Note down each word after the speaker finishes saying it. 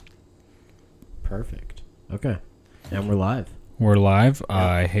Perfect. Okay. And we're live. We're live. Yeah.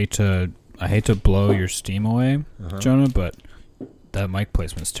 I hate to blow your steam away, Jonah, but that mic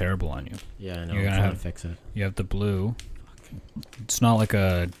placement's terrible on you. Yeah, I know. You're I'm gonna trying have to fix it. You have the blue. It's not like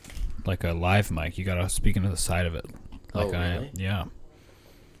a live mic. You gotta speak into the side of it. Like really? Yeah.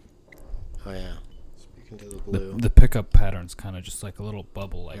 Oh, yeah. Speaking to the blue. The pickup pattern's kind of just like a little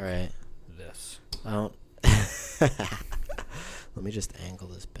bubble, like this. I don't... Let me just angle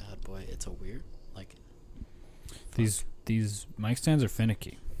this bad boy. It's a weird, like... These mic stands are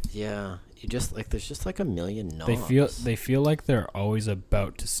finicky. Yeah. You just, like, there's just, like, a million knobs. They feel like they're always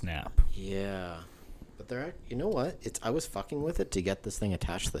about to snap. Yeah. But they're... You know what? I was fucking with it to get this thing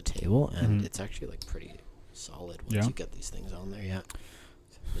attached to the table, and it's actually, like, pretty solid once you get these things on there, yeah.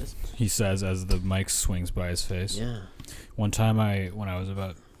 He says as the mic swings by his face. Yeah. One time when I was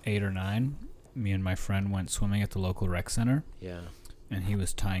about 8 or 9, me and my friend went swimming at the local rec center. Yeah. And he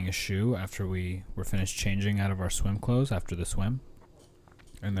was tying a shoe after we were finished changing out of our swim clothes after the swim.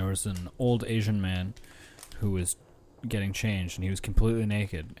 And there was an old Asian man who was getting changed, and he was completely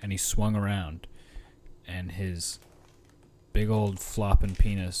naked, and he swung around, and his big old flopping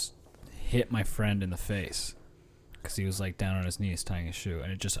penis hit my friend in the face because he was like down on his knees tying his shoe,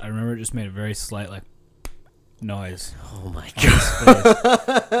 and I remember it just made a very slight like noise. Oh my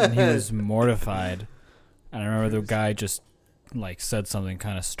god! And he was mortified, and I remember the guy just like said something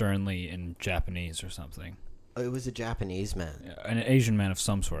kind of sternly in Japanese or something. Oh, it was a Japanese man. Yeah, an Asian man of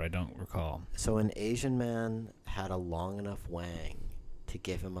some sort, I don't recall. So an Asian man had a long enough wang to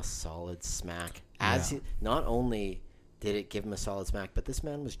give him a solid smack. Not only did it give him a solid smack, but this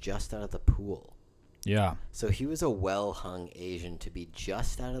man was just out of the pool. Yeah. So he was a well-hung Asian to be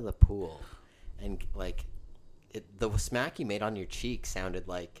just out of the pool. And, like, the smack he made on your cheek sounded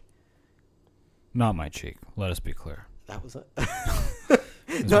like... Not my cheek, let us be clear. That was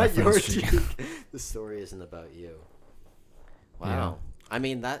Not your cheek. The story isn't about you. Wow. Yeah. I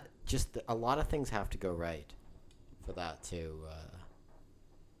mean, that just... A lot of things have to go right for that to...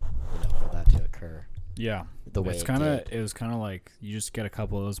 for that to occur. Yeah. The way it was kind of like you just get a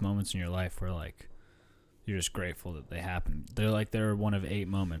couple of those moments in your life where, like, you're just grateful that they happened. They're one of 8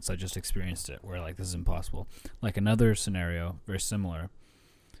 moments. I just experienced it where, like, this is impossible. Like, another scenario, very similar.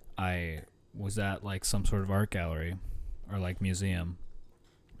 I was at, like, some sort of art gallery or, like, museum,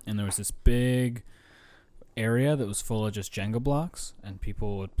 and there was this big area that was full of just Jenga blocks, and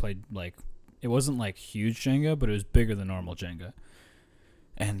people would play, like, it wasn't, like, huge Jenga, but it was bigger than normal Jenga.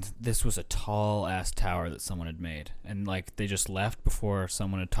 And this was a tall-ass tower that someone had made. And, like, they just left before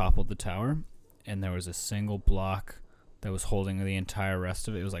someone had toppled the tower. And there was a single block that was holding the entire rest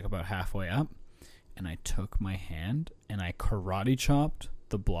of it. It was, like, about halfway up. And I took my hand and I karate chopped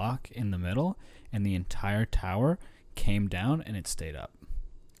the block in the middle. And the entire tower came down and it stayed up.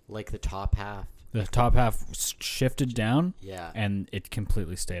 Like the top half? The top half shifted down. Yeah. And it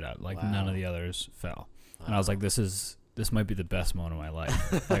completely stayed up. Like, none of the others fell. Wow. And I was like, this might be the best moment of my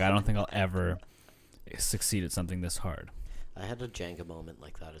life. Like, I don't think I'll ever succeed at something this hard. I had a Jenga moment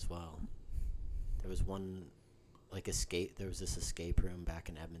like that as well. There was one, like, there was this escape room back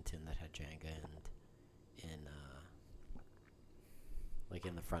in Edmonton that had Jenga in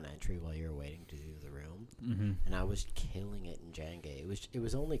the front entry while you were waiting to do the room. Mm-hmm. And I was killing it in Jenga. It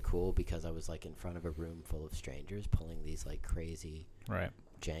was only cool because I was, like, in front of a room full of strangers pulling these, like, crazy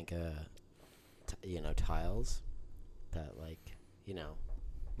Jenga, tiles. That, like,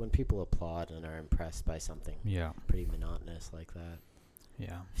 when people applaud and are impressed by something pretty monotonous like that,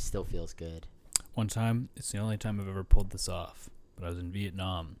 still feels good. One time, it's the only time I've ever pulled this off, but I was in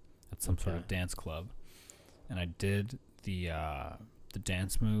Vietnam at some sort of dance club, and I did the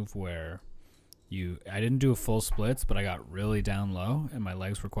dance move where I didn't do a full splits, but I got really down low, and my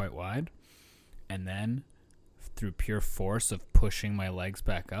legs were quite wide, and then through pure force of pushing my legs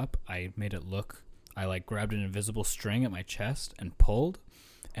back up, I made it look... I, like, grabbed an invisible string at my chest and pulled,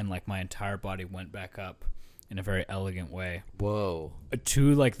 and, like, my entire body went back up in a very elegant way. Whoa.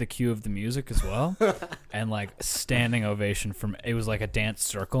 To, like, the cue of the music as well. And, like, standing ovation from... It was like a dance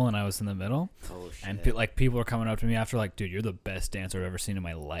circle, and I was in the middle. Oh, shit. And, like, people were coming up to me after, like, dude, you're the best dancer I've ever seen in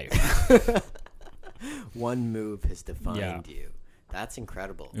my life. One move has defined you. That's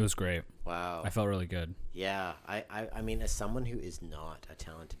incredible. It was great. Wow. I felt really good. Yeah. I mean, as someone who is not a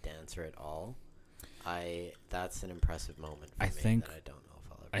talented dancer at all... that's an impressive moment for me that I don't know if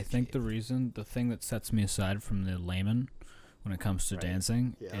I'll ever achieve. The thing that sets me aside from the layman when it comes to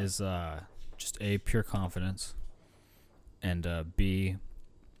dancing is just A, pure confidence, and B,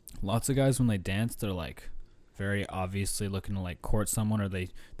 lots of guys when they dance, they're, like, very obviously looking to, like, court someone, or they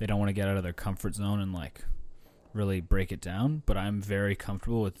don't want to get out of their comfort zone and, like, really break it down, but I'm very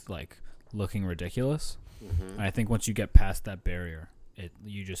comfortable with, like, looking ridiculous. Mm-hmm. And I think once you get past that barrier,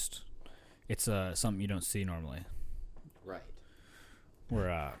 it's something you don't see normally. Right.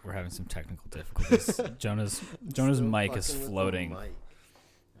 We're having some technical difficulties. Jonah's mic is floating. All right,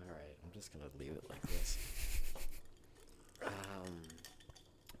 I'm just gonna leave it like this.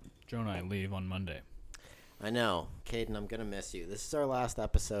 Jonah, I leave on Monday. I know, Caden. I'm gonna miss you. This is our last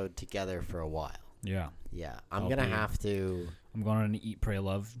episode together for a while. Yeah. Yeah, I'm gonna have to. I'm going on an Eat, Pray,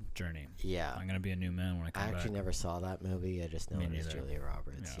 Love journey. Yeah. I'm gonna be a new man when I come back. I actually never saw that movie. I just know it is Julia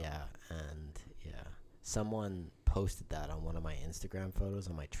Roberts. Yeah. And someone posted that on one of my Instagram photos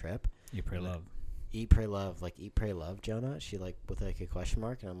on my trip. Eat, Pray, Love. Eat, Pray, Love. Like Eat, Pray, Love, Jonah. She like with like a question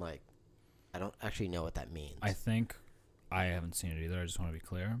mark, and I'm like, I don't actually know what that means. I think I haven't seen it either. I just want to be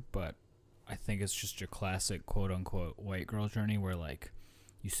clear, but I think it's just your classic quote unquote white girl journey where like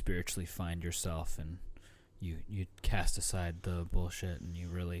you spiritually find yourself and you cast aside the bullshit and you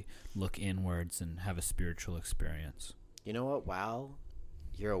really look inwards and have a spiritual experience. You know what? While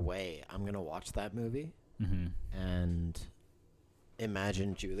you're away, I'm gonna watch that movie and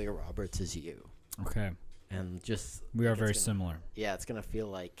imagine Julia Roberts as you. Okay. And just we are very similar. Yeah, it's gonna feel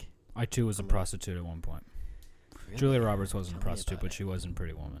like I too was a prostitute at one point. Really? Julia Roberts wasn't a prostitute, but she was in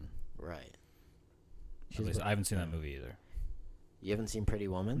Pretty Woman. Right. At least I haven't seen that movie either. You haven't seen Pretty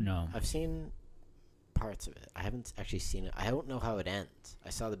Woman? No. I've seen parts of it. I haven't actually seen it. I don't know how it ends. I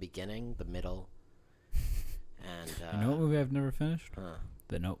saw the beginning, the middle, and you know what movie I've never finished?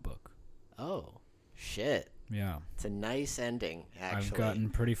 The Notebook. Oh, shit. Yeah. It's a nice ending, actually. I've gotten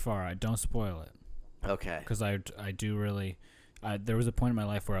pretty far. I don't spoil it. Okay. Because I do really... there was a point in my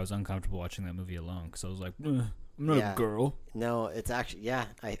life where I was uncomfortable watching that movie alone because I was like, I'm not a girl. No, it's actually... Yeah,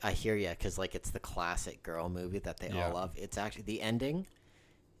 I hear you because like it's the classic girl movie that they all love. It's actually... The ending...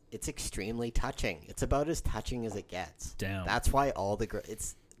 It's extremely touching. It's about as touching as it gets. Damn. That's why all the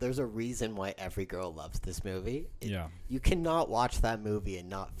girls... There's a reason why every girl loves this movie. You cannot watch that movie and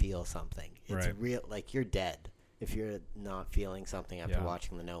not feel something. It's real. Like, you're dead if you're not feeling something after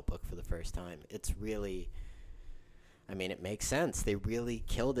watching The Notebook for the first time. It's really... I mean, it makes sense. They really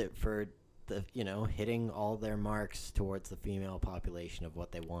killed it for the, hitting all their marks towards the female population of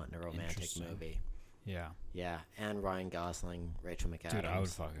what they want in a romantic movie. Yeah. Yeah, and Ryan Gosling, Rachel McAdams. Dude, I would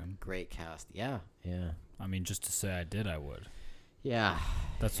fuck him. Great cast. Yeah. I mean, just to say I did, I would. Yeah.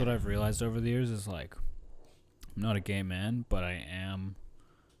 That's what I've realized over the years is, like, I'm not a gay man, but I am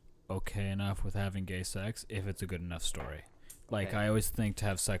okay enough with having gay sex if it's a good enough story. Like, I always think to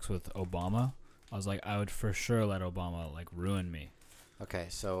have sex with Obama, I was like, I would for sure let Obama, like, ruin me. Okay,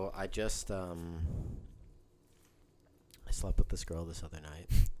 so I just, I slept with this girl this other night.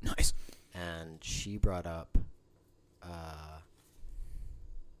 Nice. And she brought up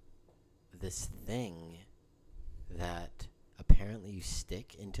this thing that apparently you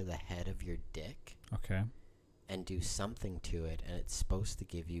stick into the head of your dick. Okay. And do something to it, and it's supposed to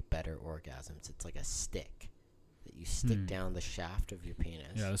give you better orgasms. It's like a stick that you stick down the shaft of your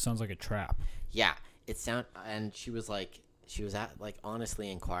penis. Yeah, this sounds like a trap. Yeah, and she was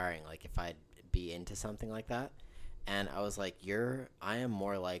honestly inquiring, like, if I'd be into something like that. And I was like, I am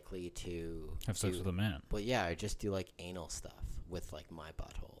more likely to have sex with a man. Well, yeah, I just do like anal stuff with like my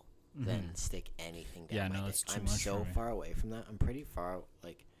butthole than stick anything down my dick. That's too I'm much so far away from that. I'm pretty far.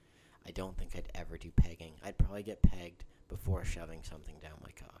 Like, I don't think I'd ever do pegging. I'd probably get pegged before shoving something down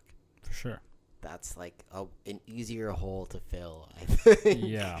my cock. For sure. That's like an easier hole to fill, I think.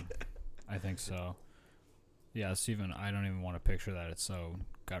 Yeah, I think so. Yeah, Steven, I don't even want to picture that. It's so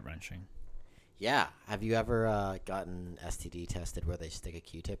gut-wrenching. Yeah. Have you ever gotten STD tested where they stick a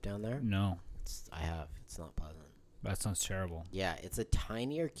Q-tip down there? No. I have. It's not pleasant. That sounds terrible. Yeah, it's a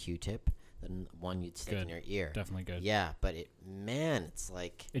tinier Q-tip than one you'd stick in your ear. Definitely good. Yeah, but it's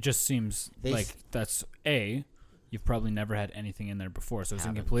like... It just seems like that's you've probably never had anything in there before, so it's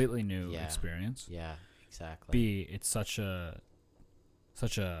a completely new experience. Yeah, exactly. B, it's such a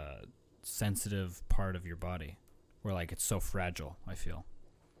sensitive part of your body where, like, it's so fragile, I feel.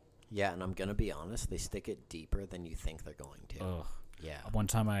 Yeah, and I'm going to be honest, they stick it deeper than you think they're going to. Ugh. Yeah. One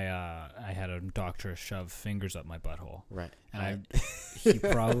time I had a doctor shove fingers up my butthole. Right. And he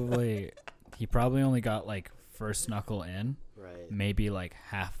probably only got, like, first knuckle in. Right. Maybe, like,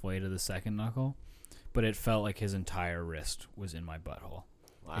 halfway to the second knuckle. But it felt like his entire wrist was in my butthole.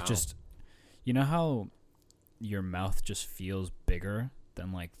 Wow. It just... You know how your mouth just feels bigger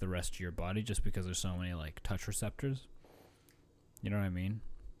than, like, the rest of your body just because there's so many, like, touch receptors? You know what I mean?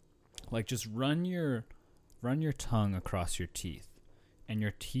 Like, just run your tongue across your teeth, and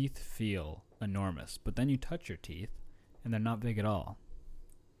your teeth feel enormous. But then you touch your teeth, and they're not big at all.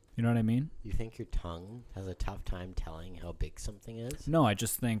 You know what I mean? You think your tongue has a tough time telling how big something is? No, I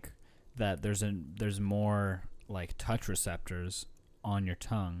just think that there's more like touch receptors on your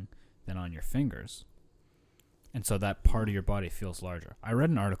tongue than on your fingers. And so that part of your body feels larger. I read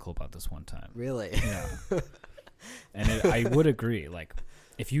an article about this one time. Really? Yeah. And I would agree. Like,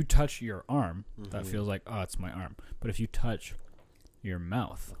 if you touch your arm, that feels like, oh, it's my arm. But if you touch your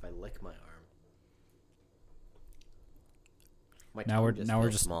mouth, if I lick my arm, my now we're tongue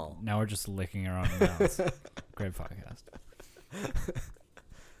feels just small. now we're just licking our own mouths. Great podcast.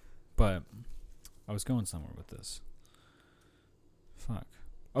 But I was going somewhere with this. Fuck.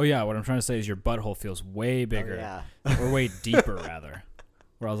 Oh yeah, what I'm trying to say is your butthole feels way bigger, or way deeper rather.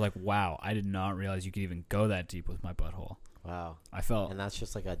 Where I was like, wow, I did not realize you could even go that deep with my butthole. Wow. I felt, and that's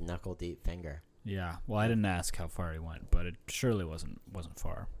just like a knuckle deep finger. Yeah. Well, I didn't ask how far he went, but it surely wasn't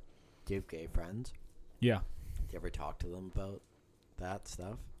far. Do you have gay friends? Yeah. Do you ever talk to them about that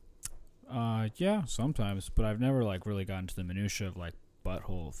stuff? Yeah, sometimes, but I've never like really gotten to the minutia of like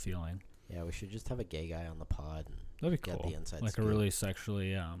butthole feeling. Yeah, we should just have a gay guy on the pod. And that'd be get cool. The inside like scoop. a really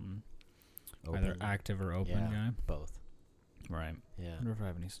sexually either active or open guy. Both. Right. Yeah. I wonder if I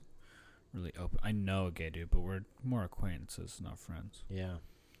have any really open. I know a gay dude, but we're more acquaintances, not friends. Yeah.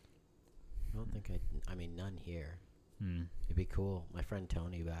 I don't think I mean, none here. Hmm. It'd be cool. My friend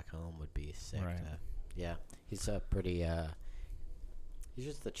Tony back home would be sick. Right. Yeah. He's a pretty, he's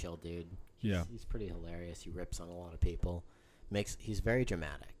just a chill dude. He's pretty hilarious. He rips on a lot of people. He's very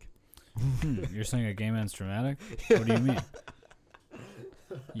dramatic. You're saying a gay man's dramatic? What do you mean?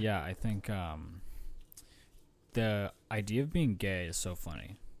 Yeah, I think the idea of being gay is so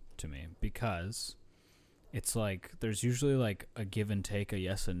funny to me because it's like there's usually like a give and take, a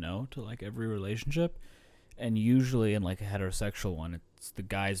yes and no to like every relationship, and usually in like a heterosexual one it's the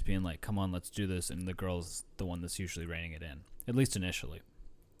guys being like, come on, let's do this, and the girl's the one that's usually reining it in, at least initially.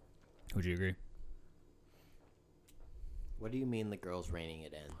 Would you agree? What do you mean the girl's reining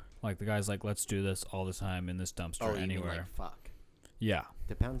it in? Like the guy's like, let's do this all the time in this dumpster you anywhere. mean like fuck? Yeah.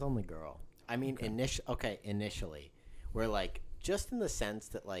 Depends on the girl. I mean, initially, we're like, just in the sense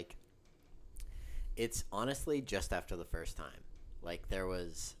that, like, it's honestly just after the first time. Like, there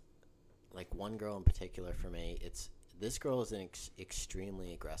was, like, one girl in particular for me. This girl is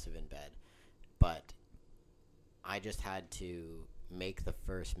extremely aggressive in bed, but I just had to make the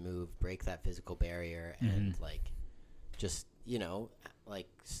first move, break that physical barrier, and, like, just,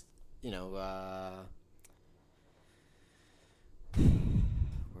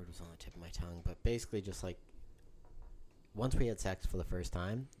 word was on the tip of my tongue, but basically just like once we had sex for the first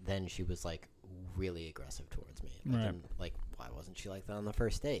time, then she was like really aggressive towards me. Like, and, like, why wasn't she like that on the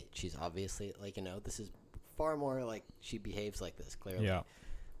first date? She's obviously like, this is far more like she behaves like this clearly. Yeah.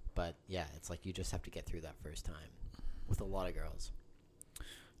 But yeah, it's like you just have to get through that first time with a lot of girls.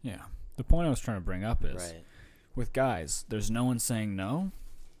 Yeah. The point I was trying to bring up is Right. with guys, there's no one saying no.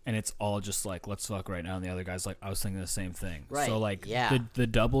 And it's all just like, let's fuck right now. And the other guy's like, I was thinking the same thing. Right. So, like, Yeah. the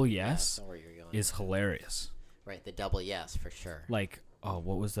double yes That's not where you're going. is hilarious. Right. The double yes, for sure. Like, oh,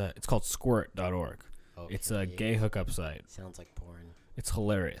 what was that? It's called squirt.org. Okay. It's a gay hookup site. Sounds like porn. It's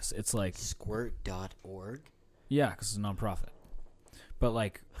hilarious. It's like, Squirt.org? yeah, because it's a nonprofit. But,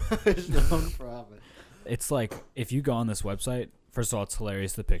 like, It's non-profit. it's like, if you go on this website, first of all, it's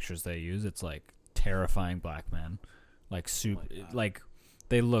hilarious the pictures they use. It's like terrifying black men. Like, like,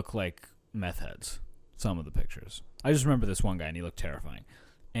 they look like meth heads, some of the pictures. I just remember this one guy, and he looked terrifying.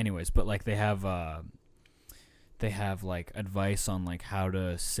 Anyways, but, like, they have like, advice on, like, how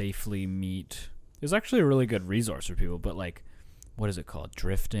to safely meet. There's actually a really good resource for people, but, like, what is it called?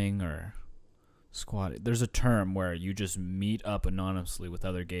 Drifting or squatting? There's a term where you just meet up anonymously with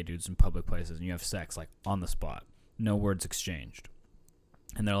other gay dudes in public places, and you have sex, like, on the spot. No words exchanged.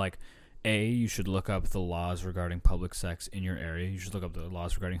 And they're like, you should look up the laws regarding public sex in your area. You should look up the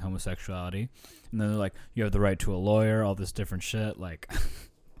laws regarding homosexuality. And then they're like, you have the right to a lawyer, all this different shit. Like,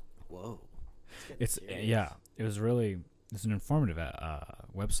 whoa. It's an informative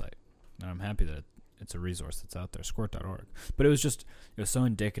website. And I'm happy that it's a resource that's out there, squirt.org. But it was so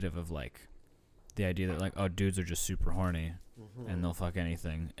indicative of, like, the idea that, like, oh, dudes are just super horny and they'll fuck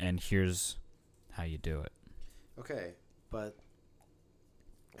anything. And here's how you do it. Okay, but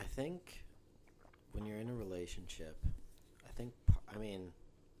I think when you're in a relationship,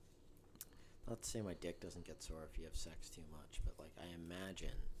 not to say my dick doesn't get sore if you have sex too much, but, like, I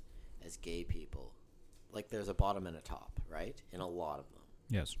imagine as gay people, like, there's a bottom and a top, right? In a lot of them.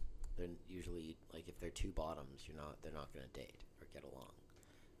 Yes. They're usually, like, if they're two bottoms, they're not going to date or get along.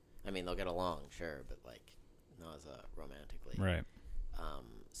 I mean, they'll get along, sure, but, like, not as romantically. Right.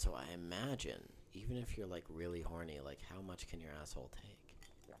 So I imagine, even if you're, like, really horny, like, how much can your asshole take?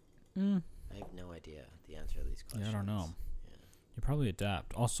 I have no idea the answer to these questions. Yeah, I don't know. Yeah. You probably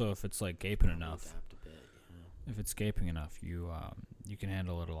adapt. Also, if it's like gaping Probably enough, adapt a bit. Yeah. if it's gaping enough, you can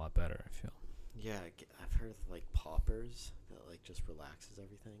handle it a lot better. I feel. Yeah, I've heard of like poppers that like just relaxes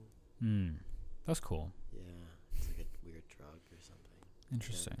everything. That's cool. Yeah, it's like a weird drug or something.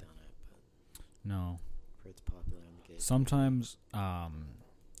 Interesting. I haven't done it, No. but I've heard it's popular on the gay. Sometimes,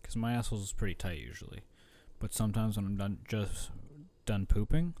 because my asshole's pretty tight usually, but sometimes when I'm done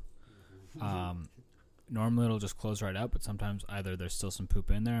pooping, normally it'll just close right out. But sometimes either there's still some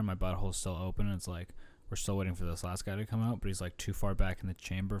poop in there and my butthole's still open, and it's like we're still waiting for this last guy to come out, but he's like too far back in the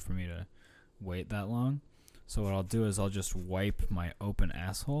chamber for me to wait that long. So what I'll do is I'll just wipe my open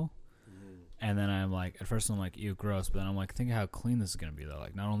asshole. And then I'm like, at first I'm like, ew, gross. But then I'm like, think of how clean this is going to be, though.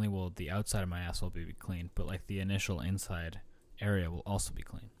 Like, not only will the outside of my asshole be clean, but, like, the initial inside area will also be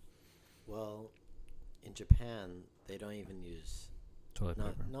clean. Well, in Japan, they don't even use... Toilet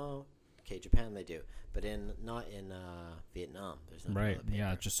paper. No. Okay, Japan they do. But not in Vietnam. There's no Right, toilet paper.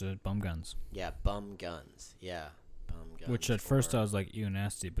 yeah, just bum guns. Yeah, bum guns. Yeah, bum guns. Which at first I was like, ew,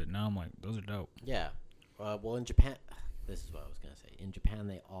 nasty. But now I'm like, those are dope. Yeah. Well, in Japan... This is what I was going to say. In Japan,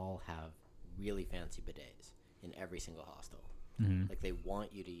 they all have really fancy bidets in every single hostel. Mm-hmm. Like, they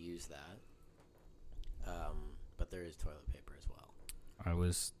want you to use that. But there is toilet paper as well.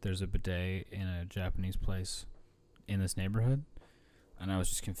 There's a bidet in a Japanese place in this neighborhood, and I was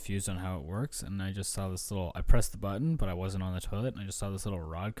just confused on how it works, and I just saw I pressed the button, but I wasn't on the toilet, and I just saw this little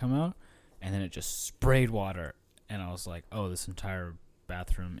rod come out, and then it just sprayed water, and I was like, oh, this entire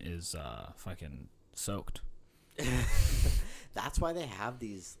bathroom is fucking soaked. That's why they have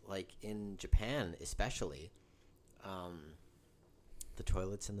these, like, in Japan especially, the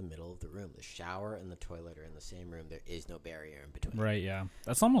toilet's in the middle of the room. The shower and the toilet are in the same room. There is no barrier in between. Right, yeah.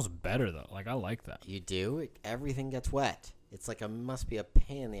 That's almost better, though. Like, I like that. You do? Everything gets wet. It's like must be a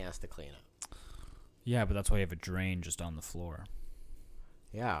pain in the ass to clean up. Yeah, but that's why you have a drain just on the floor.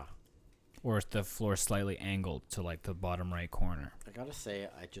 Yeah. Or if the floor is slightly angled to, like, the bottom right corner. I gotta say,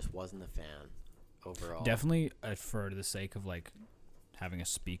 I just wasn't a fan overall. Definitely for the sake of, like, having a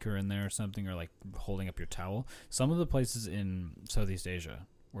speaker in there or something, or, like, holding up your towel. Some of the places in Southeast Asia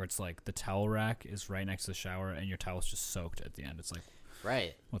where it's, like, the towel rack is right next to the shower and your towel's just soaked at the end. It's like,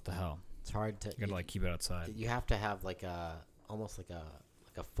 right. What the hell? It's hard to... You gotta, like, keep it outside. You have to have, like, almost like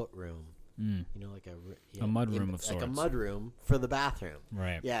a foot room. You know, like a mud room of sorts. Like a mud room for the bathroom.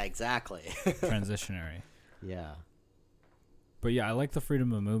 Right. Yeah, exactly. Transitionary. Yeah. But yeah, I like the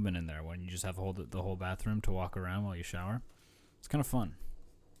freedom of movement in there when you just have the whole bathroom to walk around while you shower. It's kind of fun.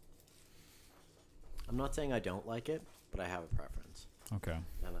 I'm not saying I don't like it, but I have a preference. Okay.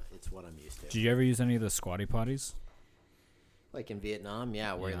 And it's what I'm used to. Did you ever use any of the squatty potties? Like in Vietnam,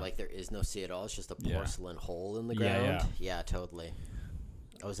 yeah, where like there is no sea at all. It's just a porcelain hole in the Yeah, ground. Yeah, totally.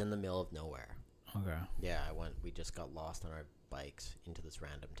 I was in the middle of nowhere. Okay. Yeah, we just got lost on our bikes into this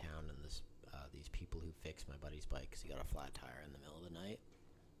random town, and these people who fixed my buddy's bike because he got a flat tire in the middle of the night.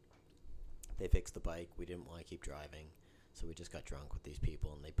 They fixed the bike. We didn't want to keep driving, so we just got drunk with these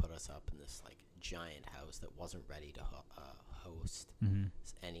people, and they put us up in this like giant house that wasn't ready to host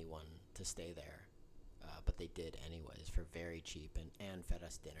anyone to stay there. But they did anyways for very cheap, and fed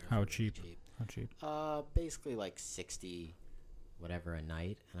us dinner. How cheap? Really cheap? How cheap? Basically like 60 whatever a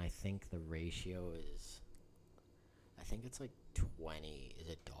night, and I think the ratio is, I think it's like 20 is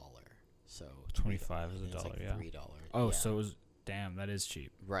 $1, so 25 is $1, like yeah. $3. Oh, yeah. so it was, damn, that is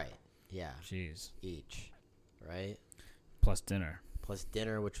cheap. Right, yeah. Jeez. Each, right? Plus dinner,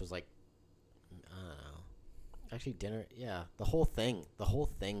 which was like, I don't know. Actually, dinner, yeah. The whole thing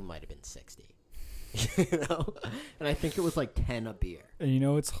might have been 60. You know, and I think it was like 10 a beer. And you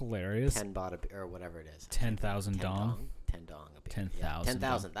know what's hilarious? 10 baht a beer, or whatever it is. 10,000 dong. 10 dong a beer. 10,000. Yeah,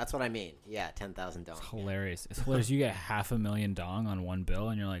 10,000. That's what I mean. Yeah, 10,000 dong. It's hilarious. It's hilarious. You get 500,000 dong on one bill,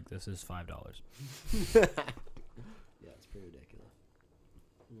 and you're like, "This is $5." Yeah, it's pretty ridiculous.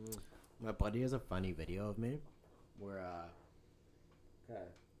 My buddy has a funny video of me where,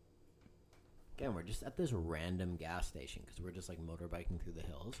 again, we're just at this random gas station because we're just like motorbiking through the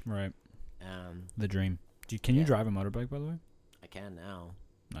hills. Right. The dream. Can you drive a motorbike, by the way? I can now.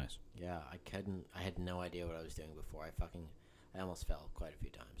 Nice. Yeah, I couldn't. I had no idea what I was doing before. I almost fell quite a few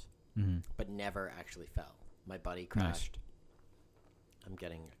times, but never actually fell. My buddy crashed. Nice. I'm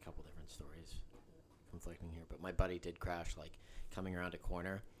getting a couple different stories conflicting here, but my buddy did crash, like coming around a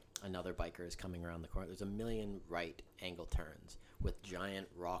corner. Another biker is coming around the corner. There's a million right angle turns with giant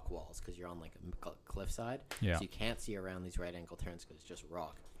rock walls because you're on like a cliffside. Yeah. So you can't see around these right angle turns because it's just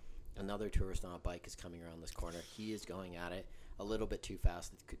rock. Another tourist on a bike is coming around this corner. He is going at it a little bit too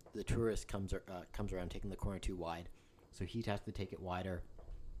fast. The tourist comes around taking the corner too wide, so he has to take it wider.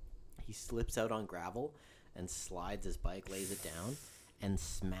 He slips out on gravel and slides his bike, lays it down, and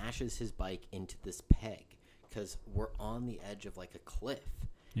smashes his bike into this peg because we're on the edge of like a cliff.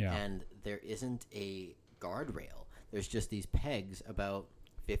 Yeah. And there isn't a guardrail. There's just these pegs about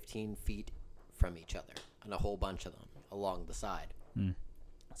 15 feet from each other, and a whole bunch of them along the side.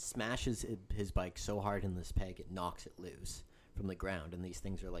 Smashes his bike so hard in this peg, it knocks it loose from the ground. And these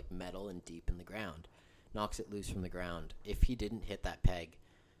things are like metal and deep in the ground. Knocks it loose from the ground. If he didn't hit that peg,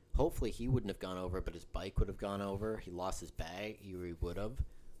 hopefully he wouldn't have gone over, but his bike would have gone over. He lost his bag. He would have.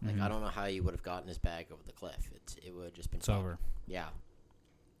 Like, I don't know how he would have gotten his bag over the cliff. It would have just been It's over. Yeah.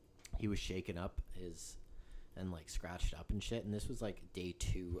 He was shaken up and like scratched up and shit. And this was like day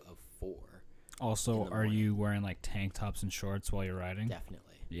 2 of 4. Also, are you wearing like tank tops and shorts while you're riding? Definitely.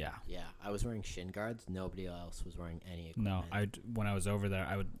 Yeah. Yeah. I was wearing shin guards. Nobody else was wearing any equipment. No, when I was over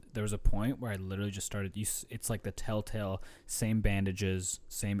there, there was a point where I literally just started. It's like the telltale, same bandages,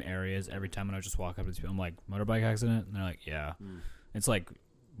 same areas every time, and I would just walk up to people. I'm like, motorbike accident, and they're like, yeah. It's like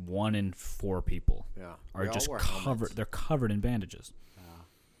 1 in 4 people are just covered. Helmets. They're covered in bandages.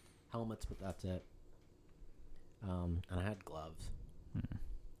 Helmets, but that's it. And I had gloves.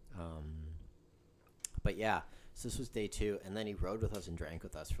 But yeah, so this was day 2, and then he rode with us and drank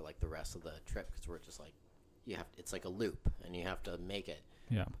with us for like the rest of the trip because we're just like, it's like a loop, and you have to make it.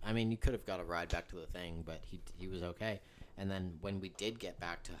 Yeah. I mean, you could have got a ride back to the thing, but he was okay. And then when we did get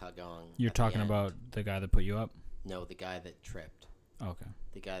back to Hagong, you're talking about the guy that put you up? No, the guy that tripped. Okay.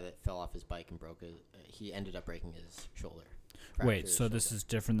 The guy that fell off his bike and broke his. He ended up breaking his shoulder. Wait, so this is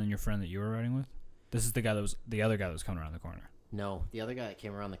different than your friend that you were riding with? This is the other guy that was coming around the corner. No, the other guy that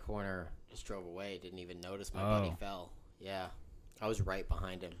came around the corner just drove away. Didn't even notice my buddy fell. Yeah, I was right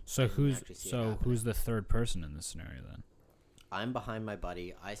behind him. So who's the third person in this scenario then? I'm behind my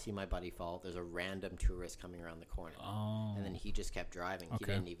buddy. I see my buddy fall. There's a random tourist coming around the corner. Oh. And then he just kept driving.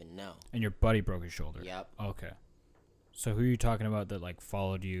 Okay. He didn't even know. And your buddy broke his shoulder. Yep. Okay. So who are you talking about that like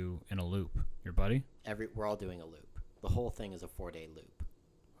followed you in a loop? Your buddy? We're all doing a loop. The whole thing is a 4-day loop.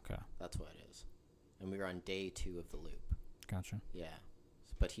 Okay. That's what it is. And we were on day 2 of the loop. Gotcha. Yeah.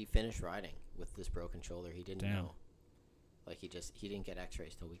 But he finished riding with this broken shoulder. He didn't know. Like he didn't get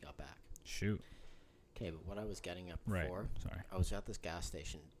x-rays till we got back. Shoot. Okay, but what I was getting at before, right. Sorry. I was at this gas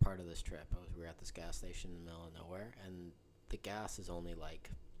station, part of this trip. We were at this gas station in the middle of nowhere, and the gas is only like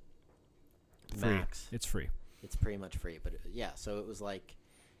free. Max. It's free. It's pretty much free, but so it was like,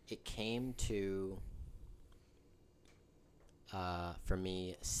 it came to, for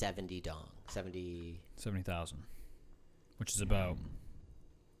me, 70 dong. 70,000, which is about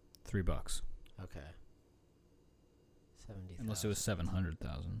 $3. Okay. 70,000. Unless it was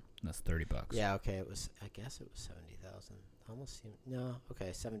 700,000, that's $30. Yeah, okay, I guess it was 70,000. Almost seemed, no,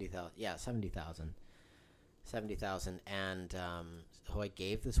 okay, 70,000. Yeah, 70,000. 70,000, and so I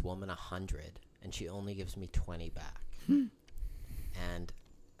gave this woman 100, and she only gives me 20 back. And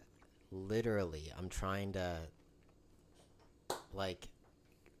literally, I'm trying to like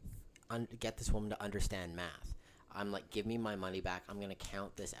get this woman to understand math. I'm like, give me my money back. I'm gonna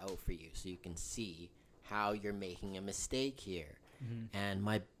count this out for you so you can see how you're making a mistake here. And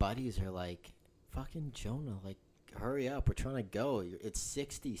my buddies are like, fucking Jonah, like, hurry up, we're trying to go. It's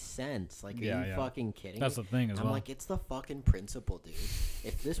 60 cents. Like, are you fucking kidding That's me? the thing as I'm well. like, it's the fucking principle, dude.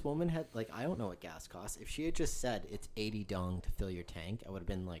 If this woman had, like, I don't know what gas costs. If she had just said it's 80 dong to fill your tank, I would have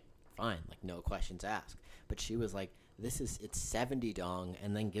been like, fine, like, no questions asked. But she was like, it's 70 dong,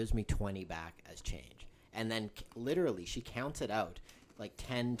 and then gives me 20 back as change. And then literally she counts it out, like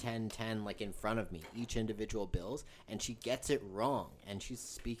 10, 10, 10, like in front of me, each individual bills, and she gets it wrong. And she's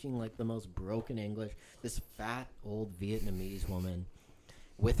speaking like the most broken English. This fat old Vietnamese woman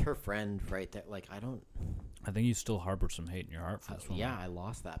with her friend right there. Like, I think you still harbor some hate in your heart for this woman. Yeah, I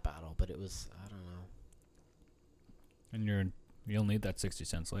lost that battle, but it was, I don't know. And you'll need that 60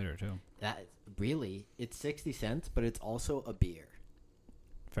 cents later too. That really, it's 60 cents, but it's also a beer.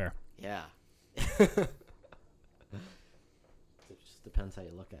 Fair. Yeah. It just depends how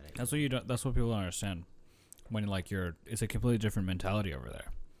you look at it. That's what people don't understand. When like it's a completely different mentality over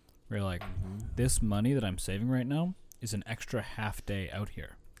there. Where you're like, this money that I'm saving right now is an extra half day out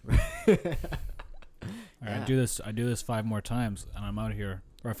here. I do this 5 more times and I'm out here.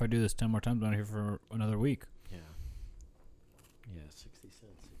 Or if I do this 10 more times, I'm out here for another week. Yeah. Yeah, 60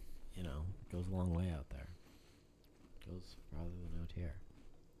 cents. You know, it goes a long way out there. It goes farther than out here.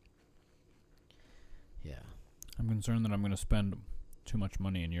 Yeah. I'm concerned that I'm going to spend too much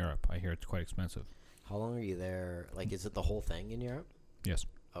money in Europe. I hear it's quite expensive. How long are you there? Like, is it the whole thing in Europe? Yes.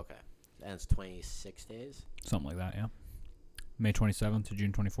 Okay. And it's 26 days? Something like that, yeah. May 27th to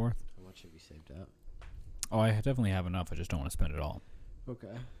June 24th. How much have you saved up? Oh, I definitely have enough. I just don't want to spend it all. Okay.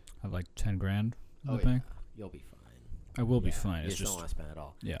 I have like 10 grand in the yeah. bank. You'll be fine. I will be fine. You It's just don't just want to spend it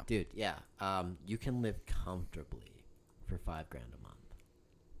all. yeah. Dude, yeah. You can live comfortably for $5,000 a month.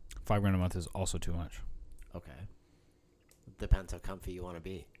 $5,000 a month is also too much. Okay. Depends how comfy you want to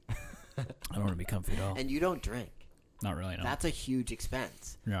be. I don't want to be comfy at all. And you don't drink. Not really. No. That's a huge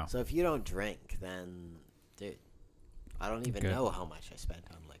expense. Yeah. So if you don't drink, then, dude, I don't even Good. know how much I spent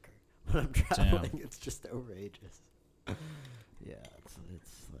on liquor when I'm traveling. It's just outrageous. Yeah,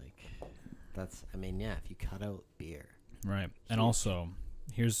 it's like that's. I mean, yeah. If you cut out beer, Right. And Huge. also,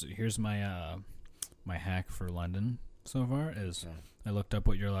 here's my my hack for London so far is okay. I looked up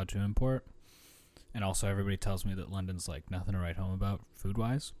what you're allowed to import, and also everybody tells me that London's like nothing to write home about food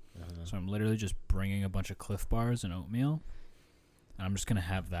wise. So I'm literally just bringing a bunch of Cliff Bars and oatmeal, and I'm just gonna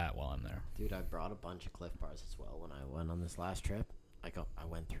have that while I'm there. Dude, I brought a bunch of Cliff Bars as well when I went on this last trip. I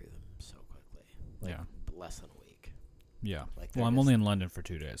went through them so quickly. Like, Yeah. less than a week. Yeah. Like, Well, they're I'm just- only in London for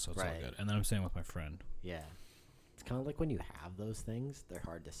 2 days, so it's all Right. good. And then I'm staying with my friend. Yeah. It's kind of like when you have those things, they're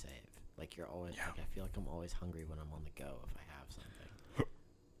hard to save. Like, you're always, Yeah. like, I feel like I'm always hungry when I'm on the go if I have something.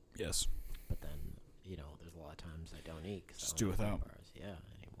 Yes. But then, you know, there's a lot of times I don't eat. 'Cause Just I do don't have without. Bars. Yeah,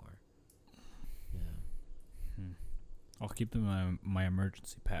 anymore. Yeah. I'll keep my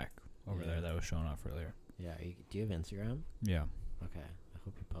emergency pack over Yeah. there that was showing off earlier. Yeah. Do you have Instagram? Yeah. Okay. I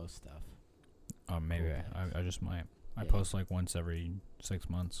hope you post stuff. Maybe Cool. I just might. I Yeah. post like once every 6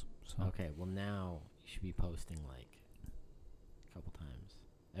 months. So Okay. Well, now you should be posting, like, a couple times.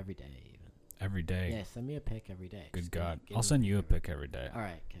 Every day, even. every day. Yeah, send me a pic every day. Good Just God. give I'll me send you a pic pic every day. All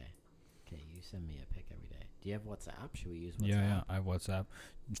right. Okay. Okay. You send me a pic every day. Do you have WhatsApp? Should we use WhatsApp? Yeah, I have WhatsApp.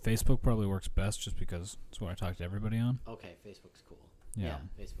 Facebook probably works best just because it's what I talk to everybody on. Okay. Facebook's cool. Yeah.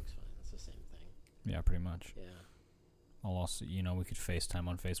 Facebook's fine. It's the same thing. Yeah, pretty much. Yeah. I'll also, we could FaceTime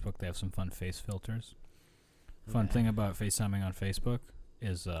on Facebook. They have some fun face filters. Fun Okay. thing about FaceTiming on Facebook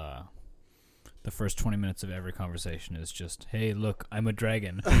is the first 20 minutes of every conversation is just, hey, look, I'm a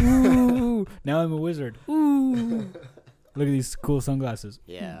dragon. Ooh, now I'm a wizard. Ooh, look at these cool sunglasses.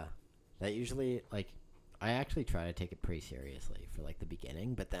 Yeah. That usually, like, I actually try to take it pretty seriously for, like, the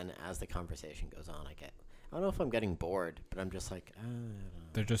beginning, but then as the conversation goes on, I don't know if I'm getting bored, but I'm just like, I don't know.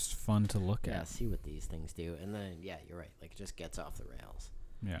 They're just fun to look Yeah, at. see what these things do. And then, yeah, you're right. Like, it just gets off the rails.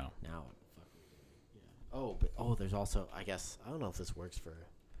 Yeah. Now, what the fuck are we doing? Yeah. There's also, I guess, I don't know if this works for,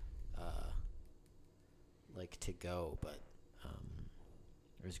 like, to go, but,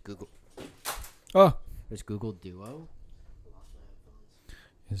 there's Google Duo.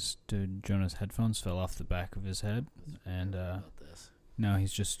 Jonah's headphones fell off the back of his head, and About this. now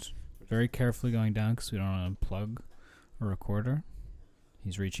he's just very carefully going down because we don't want to unplug a recorder.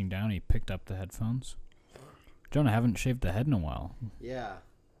 He's reaching down. He picked up the headphones. Jonah, haven't shaved the head in a while. Yeah.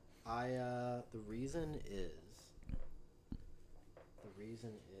 The reason is,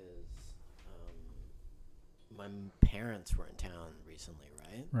 my parents were in town recently,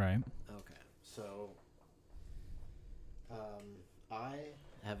 right? Right. Okay. So, I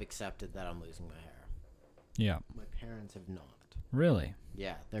have accepted that I'm losing my hair. Yeah. My parents have not. Really?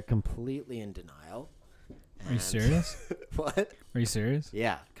 Yeah, they're completely in denial. Are you serious? What? Are you serious?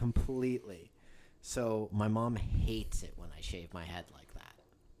 Yeah, completely. So my mom hates it when I shave my head like that.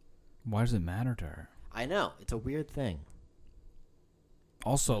 Why does it matter to her? I know, it's a weird thing.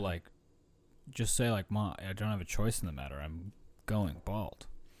 Also, like, just say, like, Mom, I don't have a choice in the matter. I'm going bald.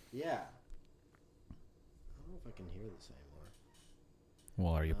 Yeah. I don't know if I can hear this anymore.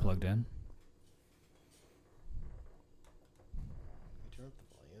 Well, are you plugged in? Turn up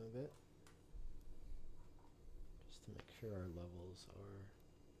the volume a bit. Just to make sure our levels are...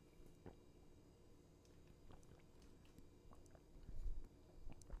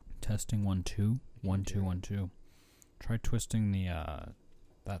 Testing 1 2 1 can't 2 hear 1 2. Try twisting the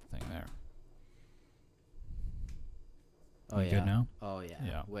that thing there. Oh, You yeah. good now? Oh, yeah.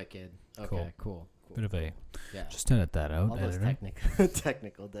 Yeah. Wicked. Okay, Cool. cool. Bit of a Yeah. just edit that out. All those Editor.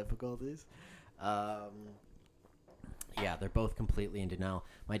 technical difficulties. Yeah, they're both completely in denial.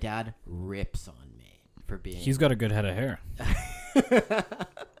 My dad rips on me for being... He's got a good head of hair.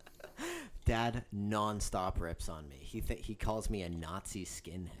 Dad nonstop rips on me. He calls me a Nazi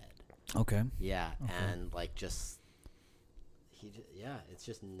skinhead. Okay. Yeah, Okay. and like just it's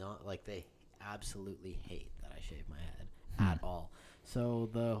just not like they absolutely hate that I shave my head at all. So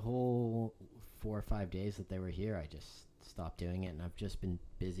the whole 4 or 5 days that they were here, I just stopped doing it, and I've just been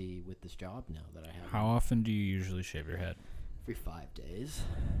busy with this job now that I have. How often do you usually shave your head? Every 5 days.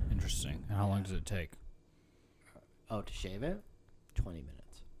 Interesting. And how long Yeah. does it take? Oh, to shave it? 20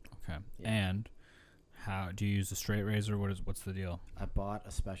 minutes. Okay. Yeah. And how do you use a straight razor? What's the deal? I bought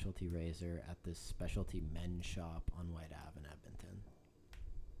a specialty razor at this specialty men's shop on White Ave in Edmonton.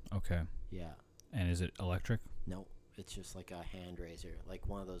 Okay. Yeah. And is it electric? No, it's just like a hand razor, like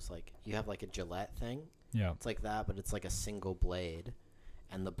one of those, like you have like a Gillette thing. Yeah. It's like that, but it's like a single blade,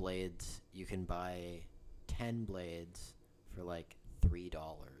 and the blades you can buy 10 blades for like $3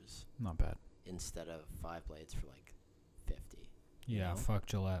 Not bad. instead of 5 blades for like 50. Yeah, know? fuck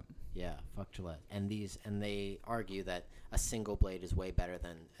Gillette. Yeah, fuck Gillette. And they argue that a single blade is way better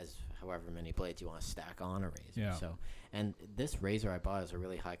than as however many blades you want to stack on a razor. Yeah. So, and this razor I bought is a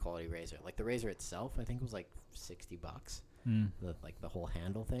really high quality razor. Like the razor itself, I think was like $60. The whole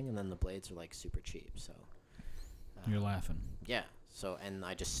handle thing, and then the blades are like super cheap. So You're laughing. Yeah. So, and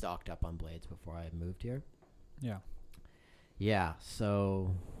I just stocked up on blades before I moved here. Yeah. Yeah.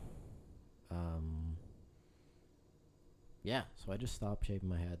 So, yeah. So I just stopped shaving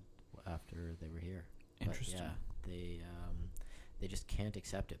my head after they were here. Interesting. But yeah, they just can't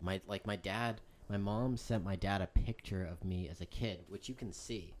accept it. My mom sent my dad a picture of me as a kid, which you can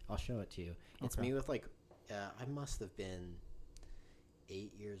see. I'll show it to you. It's Okay. me with like, I must have been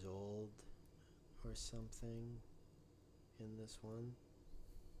 8 years old or something in this one.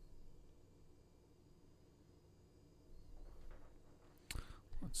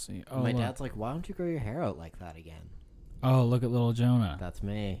 Let's see. Oh, My look. dad's like, why don't you grow your hair out like that again? Oh, look at little Jonah. That's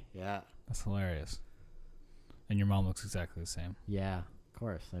me. Yeah. That's hilarious. And your mom looks exactly the same. Yeah, of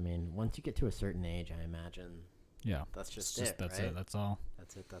course. I mean, once you get to a certain age, I imagine Yeah. that's just It's it, that's right? it. That's all.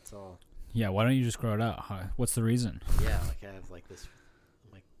 That's it. That's all. Yeah. Why don't you just grow it out? What's the reason? Yeah, like I have like this,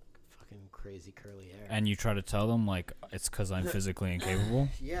 like fucking crazy curly hair. And you try to tell them like it's because I'm physically incapable.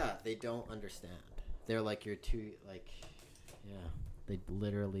 Yeah, they don't understand. They're like, you're too like, yeah. They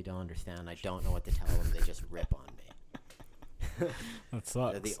literally don't understand. I don't know what to tell them. They just rip on me. That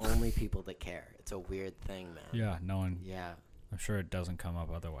sucks. They're the only people that care. It's a weird thing, man. Yeah. No one. Yeah. I'm sure it doesn't come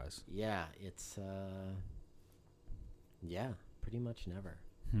up otherwise. Yeah. It's yeah, pretty much never.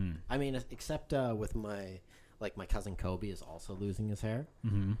 Hmm. I mean, except with my cousin Kobe is also losing his hair.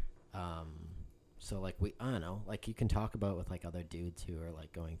 Mm-hmm. So like I don't know, like you can talk about with like other dudes who are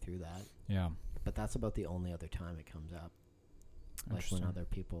like going through that, Yeah. but that's about the only other time it comes up. Like when Interesting. other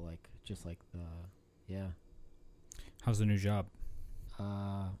people like just like yeah. How's the new job?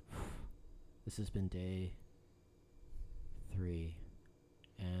 This has been day 3,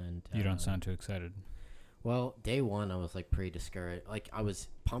 and You don't sound too excited. Well, day 1 I was like pretty discouraged. Like I was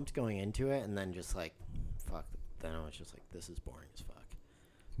pumped going into it, and then just like fuck. Then I was just like, this is boring as fuck.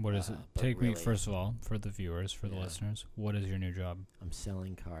 What is it? but Take me really- first of all, for the viewers, for the Yeah. listeners. What is your new job? I'm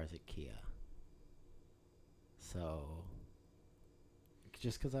selling cars at Kia. So,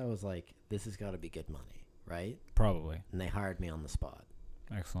 just because I was like, this has got to be good money, right? Probably. And they hired me on the spot.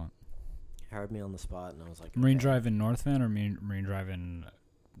 Excellent. Hired me on the spot, and I was like, Marine okay. Drive in North Van or Marine Drive in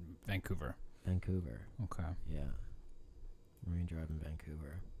Vancouver? Vancouver. Okay. Yeah. Marine Drive in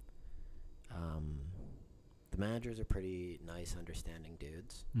Vancouver. The managers are pretty nice, understanding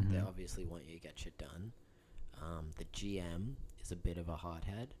dudes. They Mhm. obviously want you to get shit done. The GM is a bit of a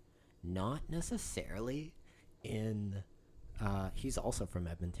hothead. Not necessarily in... he's also from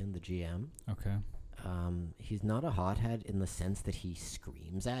Edmonton, the GM. Okay. He's not a hothead in the sense that he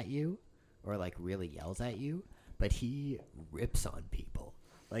screams at you or like really yells at you, but he rips on people.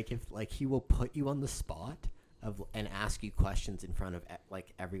 Like if like he will put you on the spot and ask you questions in front of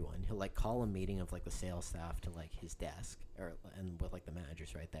like everyone. He'll like call a meeting of like the sales staff to like his desk and with like the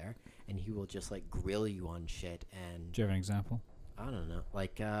managers right there, and he will just like grill you on shit. And Do you have an example? I don't know,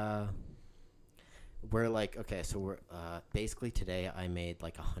 like we're like, okay, so we're basically today I made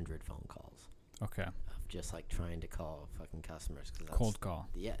like 100 phone calls. Okay. Of just like trying to call fucking customers. Cause that's, Cold call.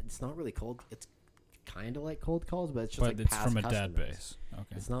 Yeah, it's not really cold. It's kind of like cold calls, but it's just But like it's past from a customers. database.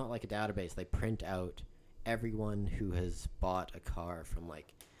 Okay. It's not like a database. They print out everyone who has bought a car from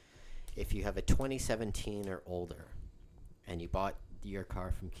like, if you have a 2017 or older and you bought your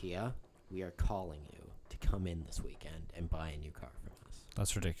car from Kia, we are calling you to come in this weekend and buy a new car from us.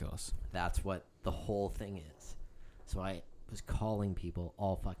 That's ridiculous. That's what the whole thing is. So I was calling people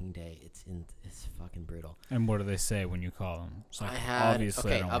all fucking day. It's fucking brutal. And what do they say when you call them? It's like, I had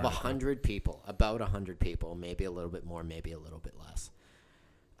obviously I okay don't of want to 100 people, about 100 people, maybe a little bit more, maybe a little bit less.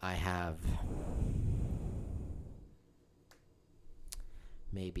 I have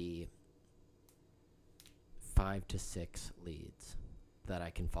maybe 5 to 6 leads that I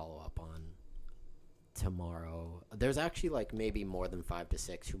can follow up on tomorrow. There's actually like maybe more than 5 to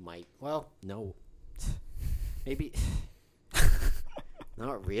 6 who might. Well, no, maybe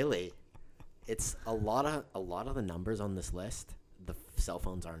not really. It's a lot of the numbers on this list. The cell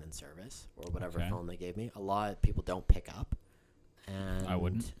phones aren't in service or whatever Okay. phone they gave me. A lot of people don't pick up, and I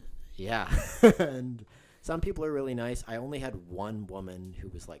wouldn't. Yeah, and some people are really nice. I only had one woman who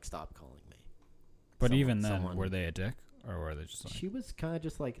was like, "Stop calling me." But even then, were they a dick? Or were they just like... She was kind of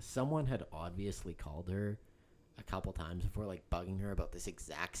just like, someone had obviously called her a couple times before, like, bugging her about this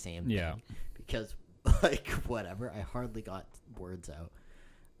exact same thing. Because, like, whatever, I hardly got words out.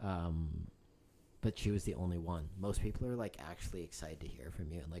 But she was the only one. Most people are, like, actually excited to hear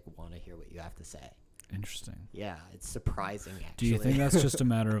from you and, like, want to hear what you have to say. Interesting. Yeah, it's surprising, actually. Do you think that's just a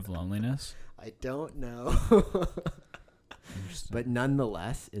matter of loneliness? I don't know. But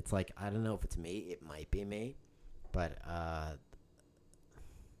nonetheless, it's like, I don't know if it's me. It might be me. But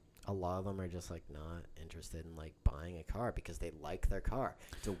a lot of them are just, like, not interested in, like, buying a car because they like their car.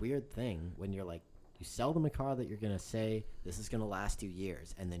 It's a weird thing when you're, like, you sell them a car that you're going to say, this is going to last you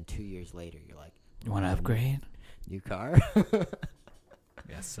years. And then 2 years later, you're like, you want to upgrade? New car?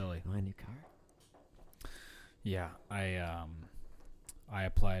 Yeah, silly. You want a new car? Yeah, I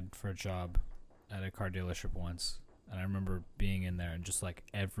applied for a job at a car dealership once. And I remember being in there and just, like,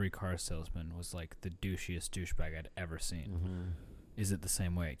 every car salesman was, like, the douchiest douchebag I'd ever seen. Mm-hmm. Is it the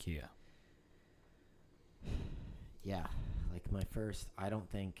same way at Kia? Yeah. Like, I don't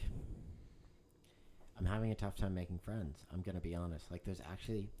think... I'm having a tough time making friends. I'm going to be honest. Like, there's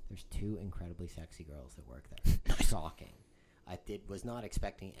 2 incredibly sexy girls that work there. Shocking. I was not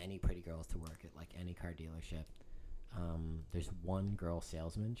expecting any pretty girls to work at, like, any car dealership. There's one girl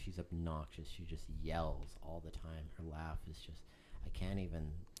salesman. She's obnoxious. She just yells all the time. Her laugh is just... I can't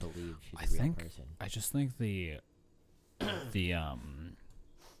even believe she's a real person. I just think the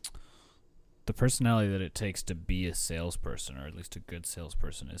personality that it takes to be a salesperson, or at least a good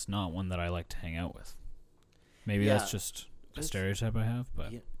salesperson, is not one that I like to hang out with. Maybe that's just a stereotype I have,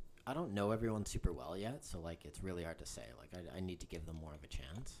 but... Yeah, I don't know everyone super well yet, so, like, it's really hard to say. Like, I need to give them more of a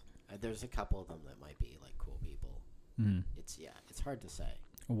chance. There's a couple of them that might be, like, cool people. Mm-hmm. It's hard to say.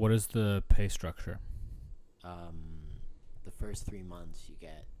 What is the pay structure? The first 3 months you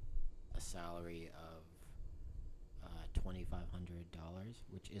get a salary of $2,500,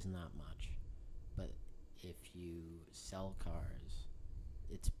 which isn't that much. But if you sell cars,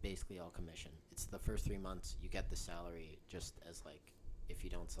 it's basically all commission. It's the first 3 months you get the salary just as, like, if you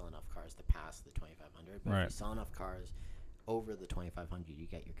don't sell enough cars to pass the $2,500. But if you sell enough cars over the $2,500, you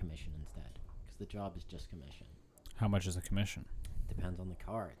get your commission instead. Because the job is just commission. How much is the commission? Depends on the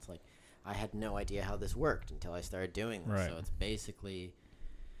car. It's like, I had no idea how this worked until I started doing this. So it's basically,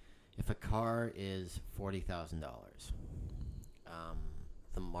 if a car is $40,000,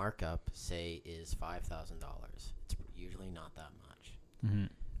 the markup, say, is $5,000. It's usually not that much. Mm-hmm.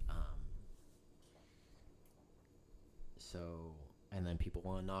 So, and then people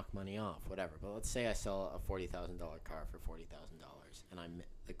want to knock money off, whatever. But let's say I sell a $40,000 car for $40,000, and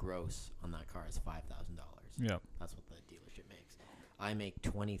the gross on that car is $5,000. Yep. That's what the dealership makes. I make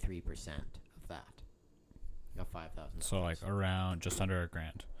 23% of that. Of $5,000. So, like, around just under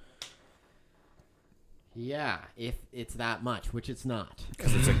 $1,000. Yeah, if it's that much, which it's not.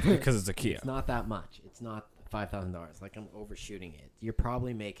 Because it's a Kia. It's not that much. It's not $5,000. Like, I'm overshooting it. You're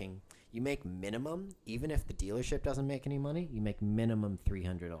probably you make minimum, even if the dealership doesn't make any money, you make minimum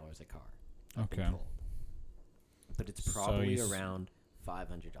 $300 a car. Okay. But it's probably around $500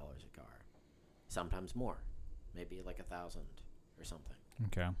 a car. Sometimes more. Maybe like 1,000 or something.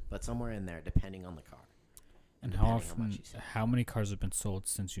 Okay. But somewhere in there, depending on the car. And how many cars have been sold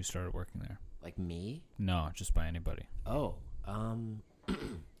since you started working there? Like me? No, just by anybody. Oh,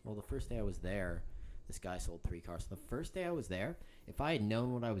 well, the first day I was there, this guy sold 3 cars. The first day I was there, if I had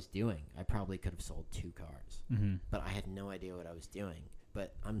known what I was doing, I probably could have sold 2 cars. Mm-hmm. But I had no idea what I was doing.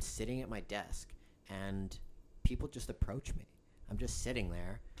 But I'm sitting at my desk, and people just approach me. I'm just sitting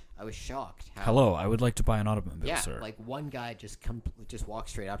there. I was shocked. Hello, I would like to buy an automobile, sir. Yeah, like one guy just walked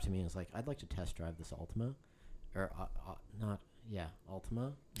straight up to me and was like, I'd like to test drive this Altima. Or,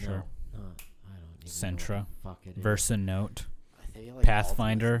 Altima? Sure. No, I don't even Sentra. know what the fuck it is. Versa Note. I feel like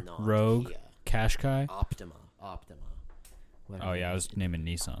Pathfinder. Rogue. Kia. Qashqai. Optima. Oh, yeah, I was naming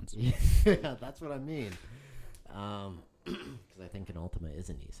Nissans. Yeah, that's what I mean. Because I think an Altima is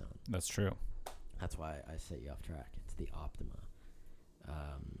a Nissan. That's true. That's why I set you off track. It's the Optima.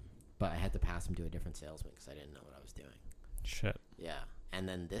 But I had to pass him to a different salesman because I didn't know what I was doing. Shit. Yeah. And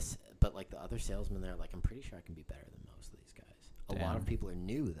then but like the other salesmen there, like I'm pretty sure I can be better than most of these guys. A lot of people are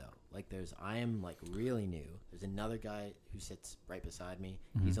new though. Like I am like really new. There's another guy who sits right beside me.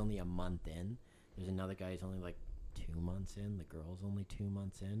 Mm-hmm. He's only a month in. There's another guy who's only like 2 months in. The girl's only 2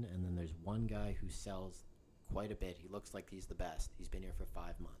 months in. And then there's one guy who sells quite a bit. He looks like he's the best. He's been here for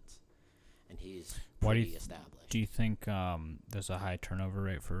 5 months. And he's pretty established. Do you think there's a high turnover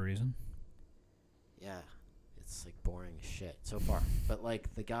rate for a reason? Yeah. It's like boring as shit so far. But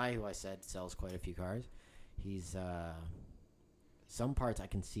like the guy who I said sells quite a few cars, he's some parts I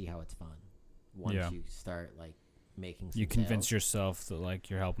can see how it's fun. once Yeah. you start like making some You convince sales. yourself that like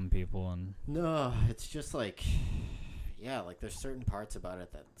you're helping people, and No, it's just like, yeah, like there's certain parts about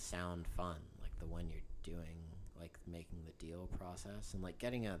it that sound fun, like the one you're doing, like making the deal process, and like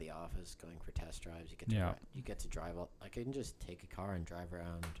getting out of the office, going for test drives. You get to Yeah. you get to drive. I can just take a car and drive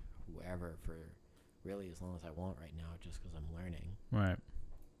around wherever for really as long as I want right now, just because I'm learning. right.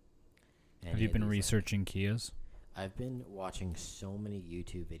 Have Any you of been these, like- researching Kias? I've been watching so many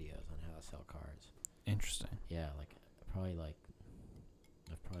YouTube videos on how to sell cars. Interesting. Yeah, like probably like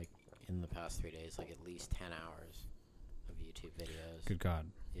I've probably in the past 3 days like at least 10 hours of YouTube videos. Good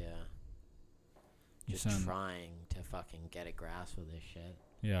God. Yeah. You Just sound- trying to fucking get a grasp of this shit.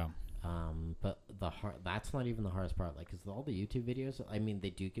 Yeah. But that's not even the hardest part. Like, 'cause all the YouTube videos, I mean, they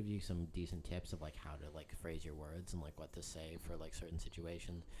do give you some decent tips of like how to like phrase your words and like what to say for like certain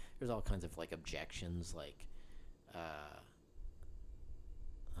situations. There's all kinds of like objections, like,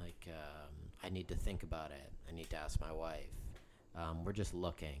 I need to think about it. I need to ask my wife. We're just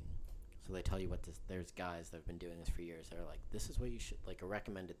looking. So they tell you what this. There's guys that have been doing this for years. They're like, this is what you should like a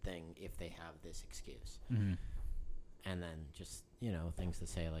recommended thing if they have this excuse. Mm-hmm. And then just, you know, things to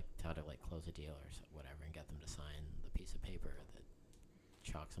say like how to like close a deal or whatever and get them to sign the piece of paper that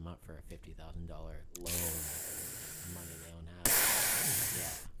chalks them up for a $50,000 loan, money they don't have.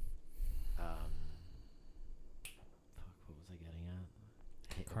 Yeah. Fuck, what was I getting at?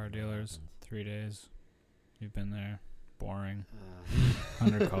 I hate Car when that dealers, happens. 3 days. You've been there. Boring.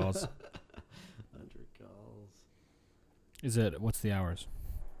 100 100 calls. 100 calls. Is it? What's the hours?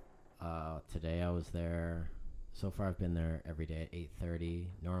 Today I was there. So far I've been there every day at 8:30.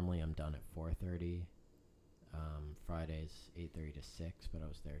 Normally I'm done at 4:30. Fridays 8:30 to 6, but I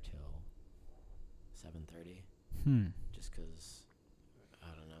was there till 7:30 just 'cause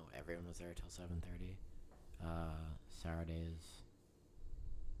I don't know, everyone was there till 7:30. Saturdays,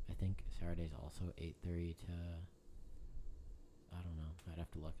 I think Saturdays also 8:30 to, I don't know, I'd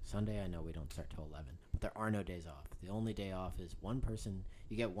have to look. Sunday I know we don't start till 11, but there are no days off. The only day off is one person.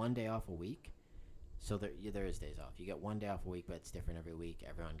 You get one day off a week. So there is days off. You get one day off a week, but it's different every week.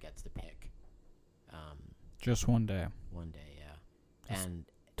 Everyone gets to pick Just 1 day. one day, yeah. That's And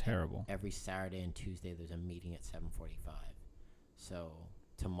Terrible. every Saturday and Tuesday there's a meeting at 7:45. So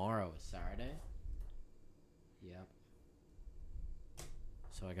tomorrow is Saturday. Yep.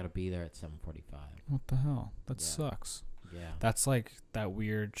 So I gotta be there at 7:45. What the hell? That Yeah. sucks. Yeah. That's like that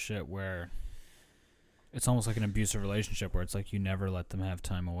weird shit where it's almost like an abusive relationship where it's like you never let them have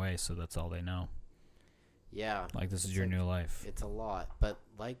time away, so that's all they know. Yeah. Like this is It's your like- new life. It's a lot, but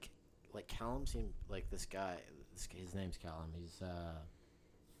like Callum seemed like this guy. His name's Callum. He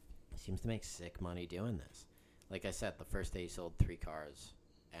seems to make sick money doing this. Like I said, the first day he sold 3 cars,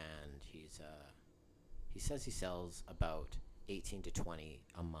 and he says he sells about 18 to 20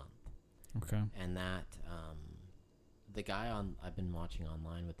 a month, Okay. and that the guy I've been watching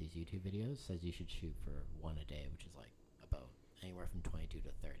online with these YouTube videos says you should shoot for 1 a day, which is like about anywhere from 22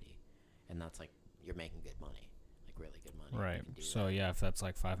 to 30, and that's like you're making good money. Like really good money. if you Right. can do So that. yeah, if that's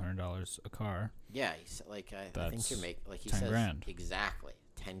like $500 a car, Yeah, he's like I think That's you're making like he 10 says grand. exactly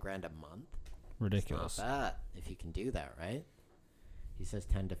 10 grand a month. ridiculous. It's not bad if you can do that, right? He says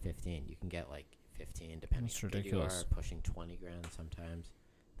 10 to 15. You can get like 15 depending That's how good you ridiculous. are, pushing 20 grand sometimes.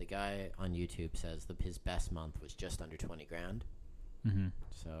 The guy on YouTube says his best month was just under 20 grand. Mm-hmm.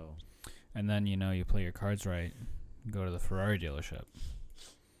 So And then you play your cards right, go to the Ferrari dealership.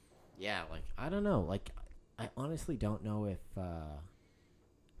 yeah, like I don't know, like I honestly don't know if I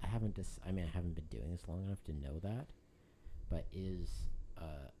haven't been doing this long enough to know that, but is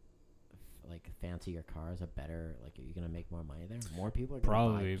like fancier cars a better, like are you gonna make more money there? More people are gonna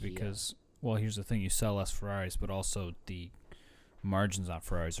Probably buy Kia. because, well, here's the thing: you sell less Ferraris, but also the margins on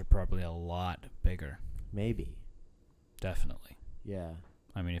Ferraris are probably a lot bigger. Maybe, Definitely. yeah.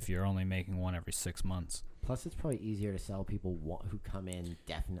 I mean, if you're only making one every 6 months. Plus, it's probably easier to sell people who come in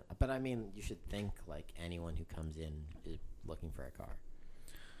definitely. But I mean, you should think like anyone who comes in is looking for a car.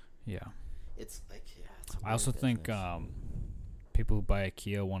 Yeah. It's like it's a I also weird think business. people who buy a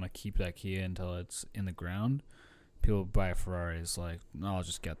Kia want to keep that Kia until it's in the ground. People who buy a Ferrari is like, no, I'll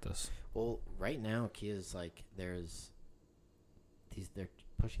just get this. Well, right now Kia's like they're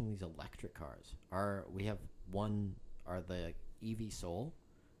pushing these electric cars. The EV Soul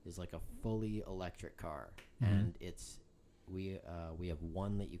is like a fully electric car, Mhm. and we have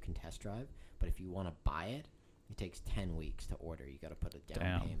one that you can test drive. But if you want to buy it, it takes 10 weeks to order. You got to put a down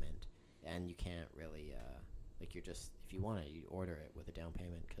Damn. payment, and you can't really if you want it, you order it with a down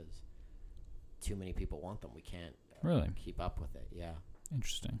payment because too many people want them. We can't Really? keep up with it. Yeah,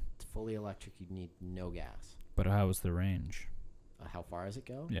 Interesting. it's fully electric. You need no gas. But how is the range? how far does it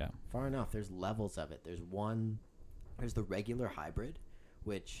go? Yeah. Far enough. There's levels of it. There's the regular hybrid,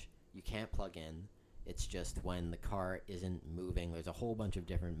 which you can't plug in. It's just when the car isn't moving. There's a whole bunch of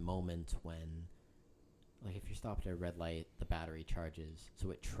different moments when, like if you're stopped at a red light, the battery charges.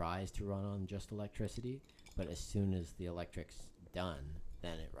 So it tries to run on just electricity, but as soon as the electric's done,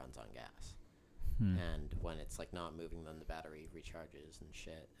 then it runs on gas. And when it's like not moving, then the battery recharges and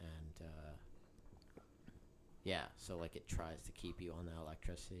shit. And yeah, so like it tries to keep you on the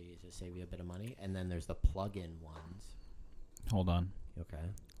electricity to save you a bit of money. And then there's the plug-in ones. Hold on. Okay.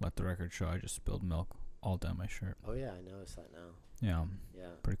 Let the record show I just spilled milk all down my shirt. Oh yeah, I noticed that now. Yeah.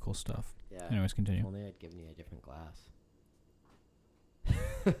 Yeah. Pretty cool stuff. Yeah. Anyways, continue. If only I'd given you a different glass.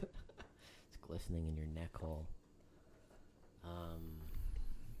 It's glistening in your neck hole.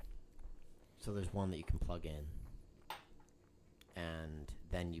 So there's one that you can plug in. And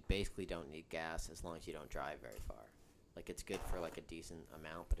then you basically don't need gas as long as you don't drive very far. Like it's good for like a decent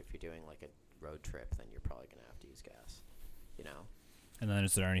amount, but if you're doing like a road trip, then you're probably going to have to use gas. You know? And then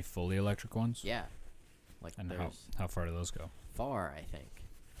is there any fully electric ones? Yeah. Like and there's how far do those go? far, I think.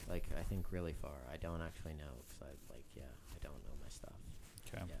 Like I think really far. I don't actually know because I don't know my stuff.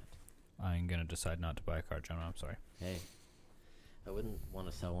 Okay. Yet. I'm going to decide not to buy a car, Jonah. I'm sorry. Hey, I wouldn't want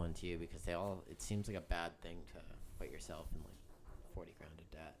to sell one to you because it seems like a bad thing to put yourself in like 40 grand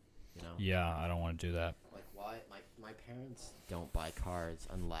of debt, you know? Yeah, I don't want to do that. Like why my parents don't buy cars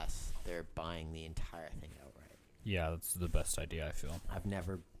unless they're buying the entire thing outright. Yeah, that's the best idea, I feel. I've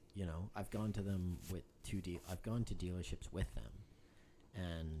never, I've gone to them with I've gone to dealerships with them,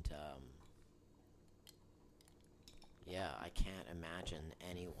 and yeah, I can't imagine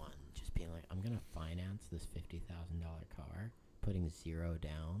anyone just being like, I'm gonna finance this $50,000 car, putting zero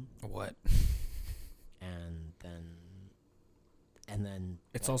down. What? And then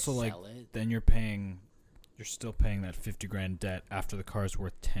it's like, also like it. Then you're still paying that 50 grand debt after the car's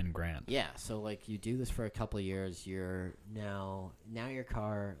worth 10 grand. Yeah, so like you do this for a couple of years, you're now your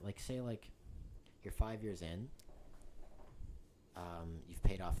car, like say like you're 5 years in, you've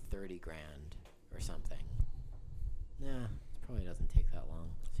paid off 30 grand or something. Nah, it probably doesn't take that long.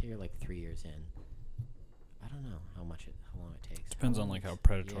 Say you're like 3 years in. I don't know how long it takes. Depends on like how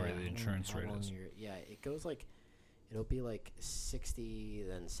predatory the insurance rate is. Yeah, it goes like, it'll be like 60,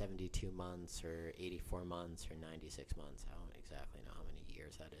 then 72 months, or 84 months, or 96 months. I don't exactly know how many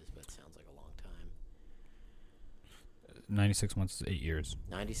years that is, but it sounds like a long time. 96 months is 8 years.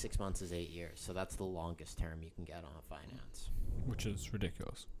 96 months is 8 years, so that's the longest term you can get on a finance. Which is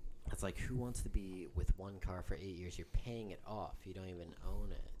ridiculous. It's like, who wants to be with one car for 8 years? You're paying it off. You don't even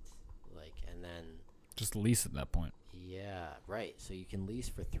own it. Like, and then... Just lease at that point. Yeah, right. So you can lease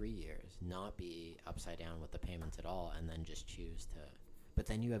for 3 years, not be upside down with the payments at all, and then just choose to... But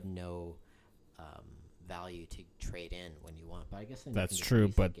then you have no value to trade in when you want. But I guess then that's true,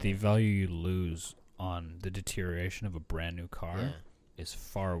 but the value you lose on the deterioration of a brand new car is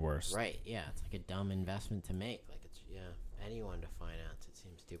far worse. Right, yeah. It's like a dumb investment to make. Like, it's, anyone to finance, it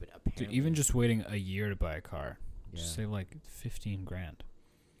seems stupid. Apparently, dude, even just waiting a year to buy a car, just save like 15 grand.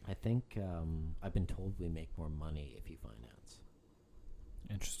 I think I've been told we make more money if you finance.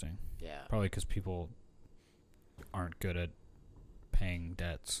 Interesting. Yeah. Probably because people aren't good at paying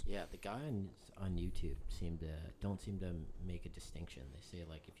debts. Yeah, the guy on YouTube don't seem to make a distinction. They say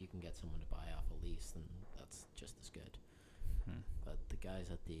like if you can get someone to buy off a lease, then that's just as good. But the guys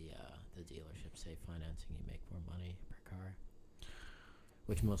at the dealership say financing you make more money per car,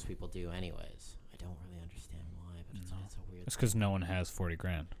 which most people do anyways. I don't really understand why, but it's a weird. It's because no one has 40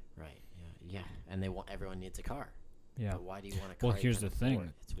 grand. Right. Yeah. And everyone needs a car. Yeah. But why do you want a car? Well, here's the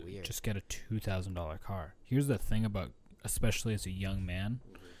thing. It's weird. Just get a $2,000 car. Here's the thing about, especially as a young man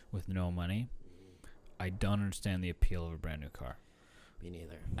with no money, I don't understand the appeal of a brand new car. Me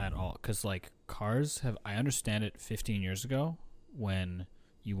neither. At all. Because, like, cars I understand it 15 years ago when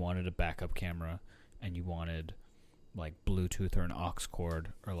you wanted a backup camera and you wanted, like, Bluetooth or an aux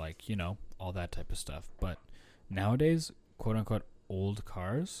cord or, like, all that type of stuff. But nowadays, quote-unquote, old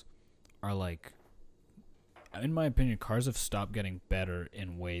cars are, like, in my opinion, cars have stopped getting better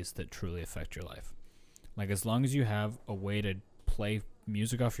in ways that truly affect your life. Like, as long as you have a way to play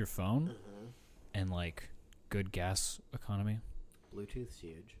music off your phone and, like, good gas economy. Bluetooth's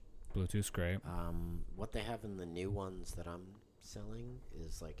huge. Bluetooth's great. What they have in the new ones that I'm selling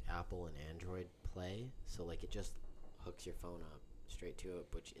is, like, Apple and Android Play. So, like, it just hooks your phone up straight to it,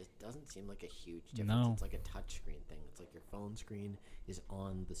 which it doesn't seem like a huge difference. No. It's like a touch screen thing. It's like your phone screen is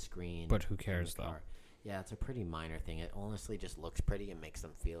on the screen. But who cares, though? Yeah, it's a pretty minor thing. It honestly just looks pretty and makes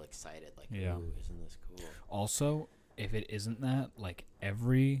them feel excited. Like, ooh, isn't this cool? Also, if it isn't that, like,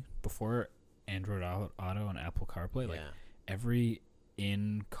 before Android Auto and Apple CarPlay, like, every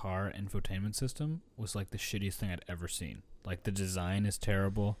in-car infotainment system was like the shittiest thing I'd ever seen. Like the design is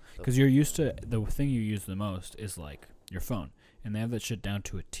terrible because you're used to the thing you use the most is like your phone, and they have that shit down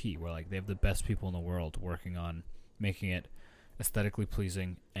to a T. Where like they have the best people in the world working on making it aesthetically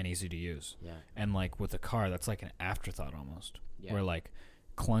pleasing and easy to use. Yeah. And like with a car, that's like an afterthought almost. Yeah. Where like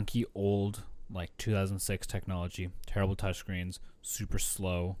clunky old like 2006 technology, terrible touchscreens, super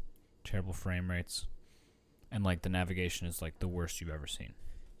slow, terrible frame rates, and like the navigation is like the worst you've ever seen.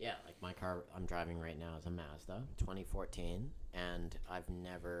 Yeah, like my car I'm driving right now is a Mazda 2014, and I've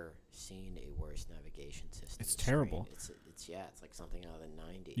never seen a worse navigation system. It's terrible. It's like something out of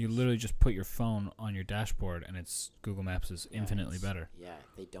the 90s. You literally just put your phone on your dashboard, and it's Google Maps is infinitely better. Yeah,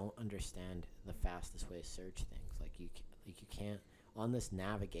 they don't understand the fastest way to search things. Like you can't on this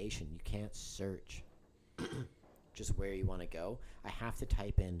navigation. You can't search just where you want to go. I have to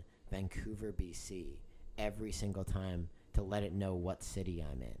type in Vancouver, BC every single time to let it know what city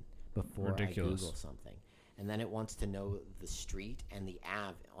I'm in before I Google something. And then it wants to know the street and the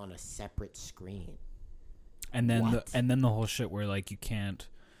Ave on a separate screen. And then the whole shit where like you can't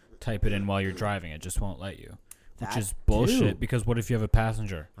type it in while you're driving, it just won't let you. Which is bullshit because what if you have a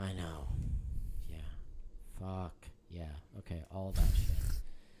passenger? I know. Yeah. Fuck. Yeah. Okay, all that shit.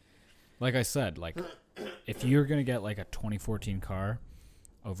 Like I said, like if you're going to get like a 2014 car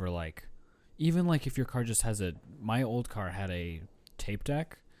over like even like if your car just has my old car had a tape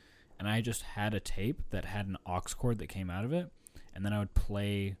deck, and I just had a tape that had an aux cord that came out of it, and then I would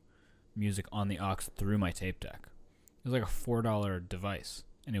play music on the aux through my tape deck. It was like a $4 device,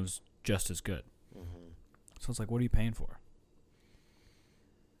 and it was just as good. Mm-hmm. So it's like, what are you paying for?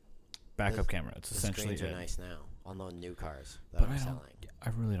 Backup camera. It's essentially screens are nice now on the new cars that but I'm selling. I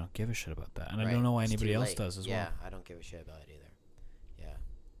really don't give a shit about that, and I don't know why anybody else does as well. Yeah, I don't give a shit about it either.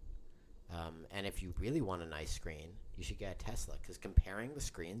 And if you really want a nice screen, you should get a Tesla. Because comparing the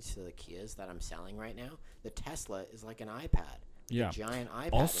screens to the Kias that I'm selling right now, the Tesla is like an iPad. Yeah. A giant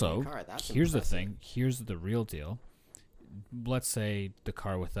iPad also, in your car. That's here's impressive. the thing. Here's the real deal. Let's say the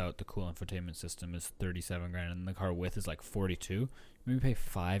car without the cool infotainment system is $37,000, and the car with is like $42,000. Maybe pay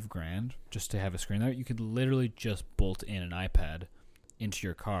 $5,000 just to have a screen there. You could literally just bolt in an iPad into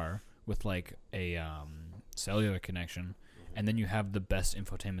your car with like a cellular connection. And then you have the best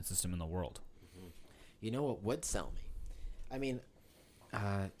infotainment system in the world. Mm-hmm. You know what would sell me? I mean,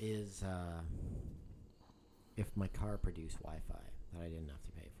 is if my car produced Wi-Fi that I didn't have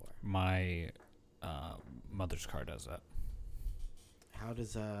to pay for. My mother's car does that. How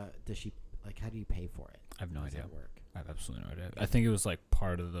does she like? How do you pay for it? I have no idea. How does that work? I have absolutely no idea. I think it was like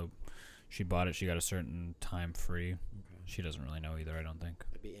part of she bought it. She got a certain time free. Okay. She doesn't really know either. I don't think.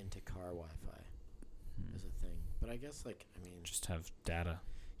 I'd be into car Wi-Fi. Is a thing, but I guess just have data.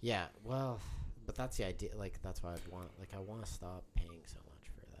 Yeah, well, but that's the idea. Like that's why I want to stop paying so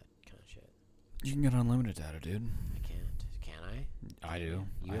much for that kind of shit. You can get unlimited data, dude. I can't. Can I? I do.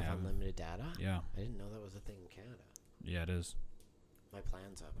 You have unlimited data? Yeah. I didn't know that was a thing in Canada. Yeah, it is. My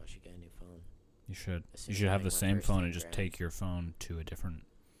plan's up. I should get a new phone. You should. You should have the same phone and just take your phone to a different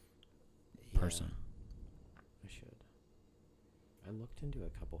person. I should. I looked into a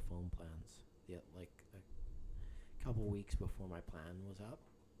couple phone plans. Yeah, like a couple weeks before my plan was up.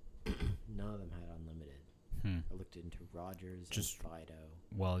 None of them had unlimited. I looked into Rogers and Fido.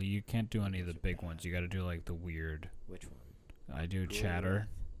 Well, you can't do any of the big ones. You got to do like the weird. Which one? I do Chatter.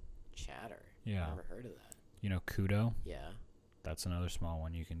 Chatter? Yeah. I've never heard of that. You know Kudo? Yeah. That's another small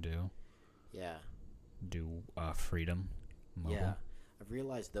one you can do. Yeah. Do Freedom Mobile. Yeah. I've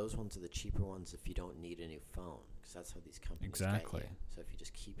realized those ones are the cheaper ones if you don't need a new phone, because that's how these companies get you. So if you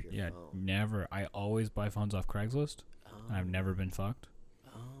just keep your phone. Never. I always buy phones off Craigslist, and I've never been fucked.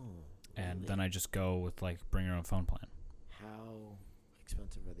 Oh. And then I just go with like bring your own phone plan. How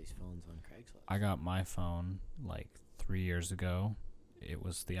expensive are these phones on Craigslist? I got my phone like 3 years ago. It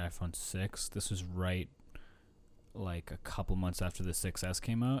was the iPhone 6. This was right like a couple months after the 6S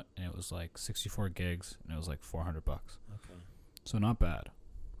came out, and it was like 64 gigs, and it was like $400. Okay. So not bad.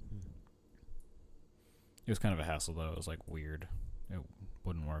 It was kind of a hassle though. It was like weird. It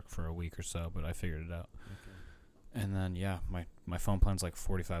wouldn't work for a week or so, but I figured it out. Okay. And then my phone plan's like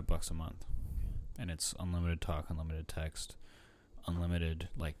 $45 a month. Okay. And it's unlimited talk, unlimited text, unlimited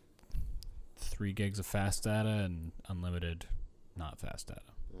like 3 gigs of fast data, and unlimited not fast data.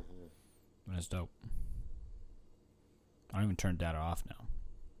 And it's dope. I don't even turn data off now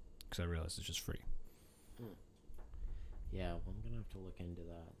because I realize it's just free. Yeah, well, I'm going to have to look into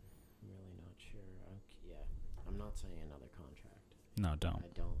that. I'm really not sure. I'm not saying another contract. No, don't.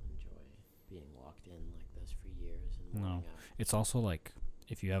 I don't enjoy being locked in like this for years. And no. It's also like,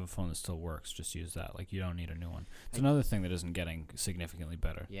 if you have a phone that still works, just use that. Like, you don't need a new one. It's another thing that isn't getting significantly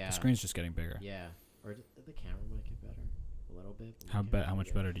better. Yeah. The screen's just getting bigger. Yeah. Or the camera might get better a little bit. How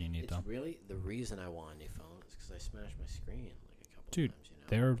much better do you need, it's though? Really, the reason I want a new phone is because I smashed my screen like a couple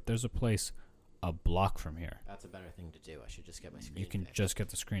times. There's a place a block from here. That's a better thing to do. I should just get my screen. You can fixed. just get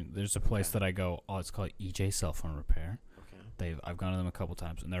the screen. There's a place that I go. Oh, it's called EJ Cell Phone Repair. Okay. I've gone to them a couple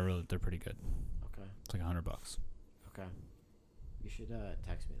times, and they're pretty good. Okay. It's like $100. Okay. You should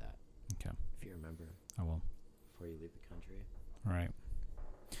text me that. Okay. If you remember. I will. Before you leave the country. All right.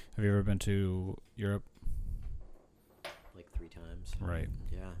 Have you ever been to Europe? Like 3 times. Right.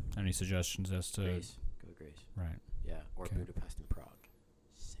 Yeah. Any suggestions as to Greece. Go to Greece. Right. Yeah. Or Okay. Budapest and Prague.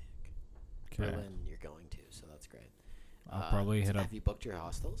 Sick. Okay. Berlin, you're going to, so that's great. I'll probably hit up. Have you booked your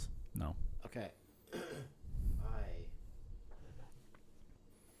hostels? No. Okay. I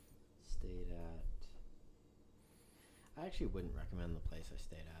stayed at. I actually wouldn't recommend the place I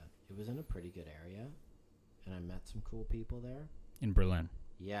stayed at. It was in a pretty good area, and I met some cool people there. In Berlin.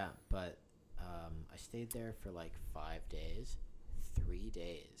 Yeah, but I stayed there for like 5 days. 3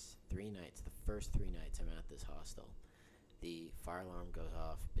 days. 3 nights. The first 3 nights I'm at this hostel, the fire alarm goes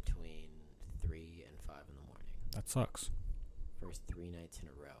off between 3 and 5 in the morning. That sucks. First 3 nights in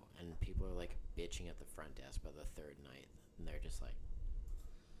a row. And people are like bitching at the front desk by the 3rd night. And they're just like,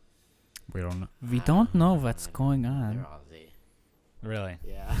 We don't know what's going they're on. Aussie. Really?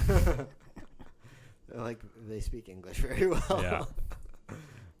 Yeah. They're like, they speak English very well. Yeah.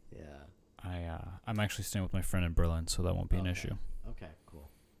 Yeah. I'm actually staying with my friend in Berlin, so that won't be an Okay. issue. Okay, cool.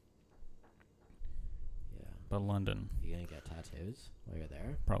 Yeah. But London, You gonna get tattoos while you're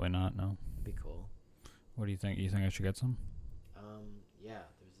there? probably not. No. That'd be cool. What do you think? You think I should get some? Yeah,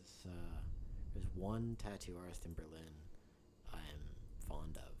 there's one tattoo artist in Berlin I'm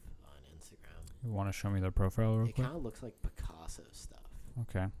fond of on Instagram. You want to show me their profile real It quick? kind of looks like Picasso stuff.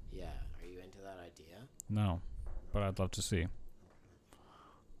 Okay. Yeah, are you into that idea? No, but I'd love to see.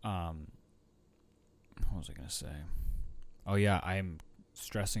 What was I gonna say? Oh yeah, I'm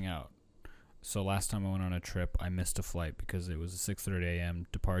stressing out. So last time I went on a trip, I missed a flight because it was a 6:30 a.m.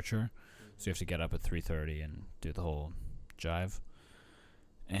 departure. So you have to get up at 3:30 and do the whole jive.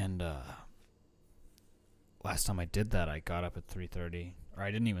 And last time I did that, I got up at 3:30, or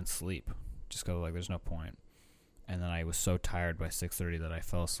I didn't even sleep. Just go like, there's no point. And then I was so tired by 6:30 that I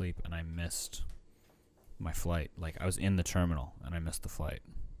fell asleep and I missed my flight. Like, I was in the terminal and I missed the flight.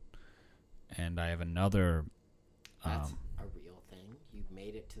 And I have another. That's a real thing. You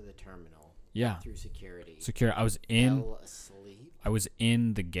made it to the terminal. Yeah. Through security. I was in. Fell asleep. I was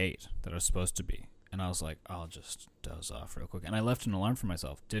in the gate that I was supposed to be. And I was like, I'll just doze off real quick. And I left an alarm for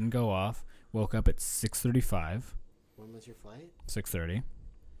myself. Didn't go off. Woke up at 6:35. When was your flight? 6:30.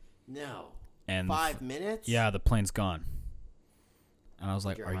 No. And 5 minutes? Yeah, the plane's gone. And I was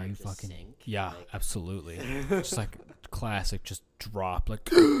like, Did your are heart you just fucking... sink? Yeah, Like- absolutely. Just like classic, just drop. Like,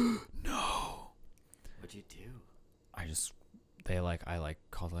 no. What'd you do? I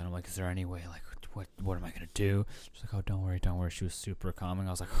called her and I'm like, is there any way, like, what am I going to do? She's like, oh, don't worry. She was super calming.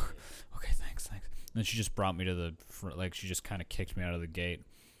 I was like, okay, thanks. And then she just brought me to the front, like, she just kind of kicked me out of the gate.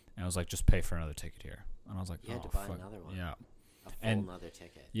 And I was like, just pay for another ticket here. And I was like, You had oh, to buy fuck. another one. Yeah. A full And- another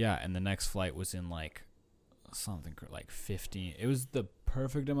ticket. Yeah, and the next flight was in, like, something like 15. It was the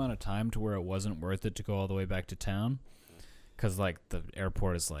perfect amount of time to where it wasn't worth it to go all the way back to town. Because, like, the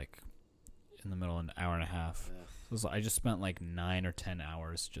airport is, like, in the middle of an hour and a half. So I just spent, like, 9 or 10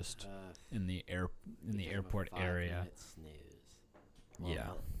 hours just in the airport area. Snooze. Well,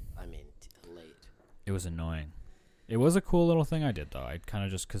 Yeah. I mean, late. It was annoying. It was a cool little thing I did, though. I kind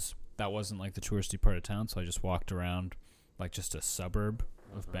of just, because that wasn't, like, the touristy part of town, so I just walked around, like, just a suburb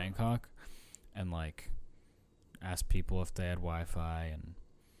of Bangkok and, like, asked people if they had Wi-Fi and,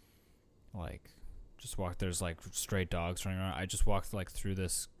 like, just walked. There's, like, stray dogs running around. I just walked, like, through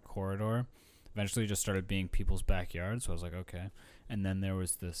this corridor. Eventually just started being people's backyard, so I was like, okay. And then there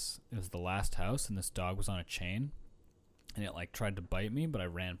was this, it was the last house, and this dog was on a chain, and it, like, tried to bite me, but I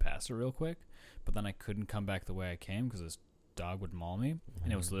ran past it real quick. But then I couldn't come back the way I came because this dog would maul me,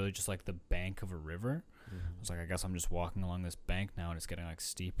 and it was literally just, like, the bank of a river. I was like, I guess I'm just walking along this bank now, and it's getting, like,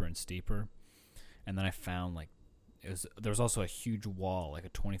 steeper and steeper. And then I found, like, there was also a huge wall, like a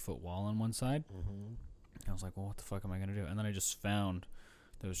 20-foot wall on one side. And I was like, well, what the fuck am I going to do? And then I just found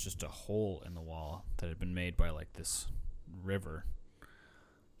there was just a hole in the wall that had been made by, like, this river.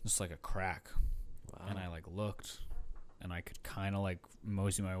 Just, like, a crack. Wow. And I, like, looked, and I could kind of, like,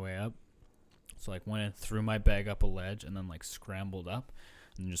 mosey my way up. So, like, went in, threw my bag up a ledge, and then, like, scrambled up,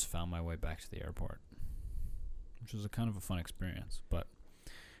 and just found my way back to the airport. Which was a kind of a fun experience, but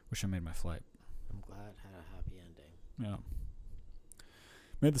wish I made my flight. I'm glad it had a happy ending. Yeah.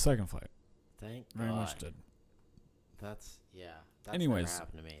 Made the second flight. Thank Very God. much did. That's Anyways, never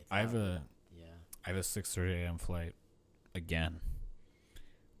happened to me. I have a Yeah. I have a 6:30 a.m. flight again,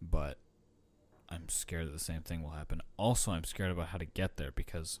 but I'm scared that the same thing will happen. Also, I'm scared about how to get there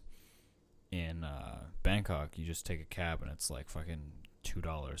because in Bangkok, you just take a cab and it's like fucking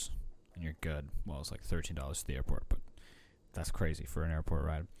 $2 and you're good. Well, it's like $13 to the airport, but that's crazy for an airport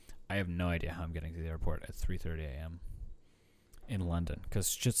ride. I have no idea how I'm getting to the airport at 3:30 a.m. in London because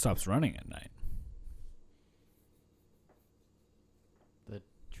shit stops running at night. The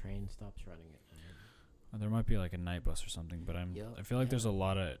train stops running at night. There might be like a night bus or something, but I feel like there's a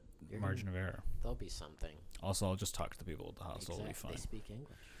lot of margin of error. There'll be something. Also, I'll just talk to the people at the hostel. It'll be fine. They speak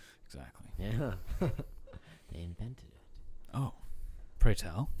English. Exactly. Yeah. They invented it. Oh, pray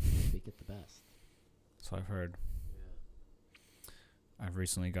tell. They speak it the best. So I've heard. Yeah. I've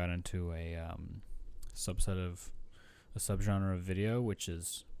recently got into a subgenre of video, which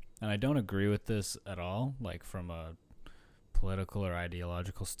is, and I don't agree with this at all, like from a political or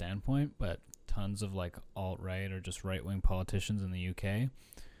ideological standpoint, but tons of like alt-right or just right-wing politicians in the UK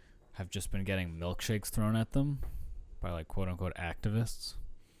have just been getting milkshakes thrown at them by like quote-unquote activists.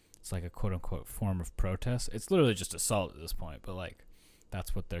 It's like a quote-unquote form of protest. It's literally just assault at this point, but like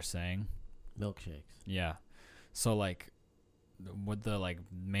that's what they're saying. Milkshakes. Yeah. So like what the like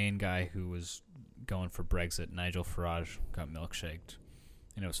main guy who was going for Brexit, Nigel Farage, got milkshaked,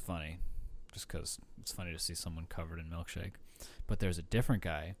 and it was funny just because it's funny to see someone covered in milkshake. But there's a different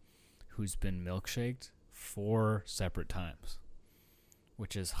guy who's been milkshaked 4 separate times,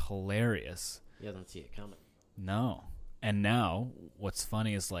 which is hilarious. You don't see it coming. No. And now what's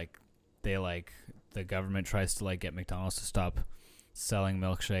funny is like the government tries to like get McDonald's to stop selling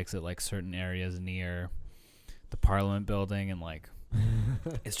milkshakes at like certain areas near the Parliament building, and like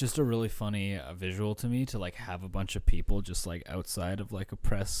it's just a really funny visual to me to like have a bunch of people just like outside of like a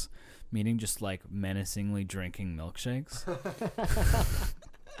press meeting just like menacingly drinking milkshakes.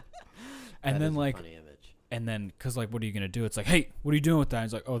 And then like funny image. And then cuz like what are you going to do? It's like, "Hey, what are you doing with that?"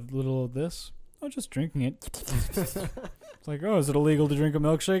 He's like, "Oh, a little of this." "Oh, just drinking it." It's like, "Oh, is it illegal to drink a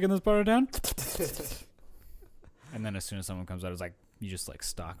milkshake in this part of town?" And then as soon as someone comes out, it's like you just like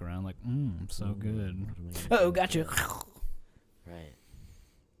stalk around like, so good. Oh, gotcha. Right.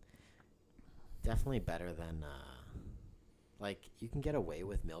 Definitely better than like you can get away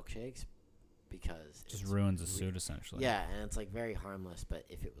with milkshakes because it just ruins the suit essentially. Yeah, and it's like very harmless, but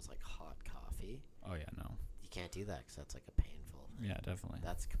if it was like hot coffee, oh yeah, no. You can't do that cuz that's like a painful. Yeah, definitely.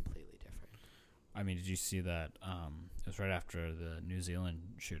 That's completely different. I mean, did you see that it was right after the New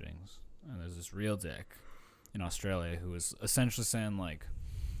Zealand shootings, and there's this real dick in Australia who was essentially saying like,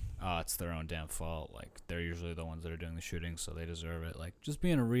 it's their own damn fault, like they're usually the ones that are doing the shooting, so they deserve it, like just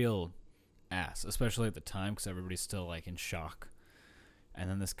being a real ass, especially at the time because everybody's still like in shock. And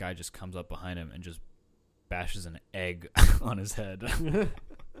then this guy just comes up behind him and just bashes an egg on his head.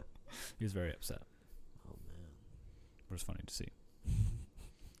 He was very upset. Oh man, it was funny to see.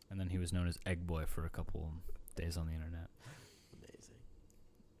 And then he was known as Egg Boy for a couple days on the internet. Amazing.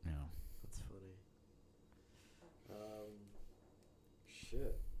 Yeah. That's funny.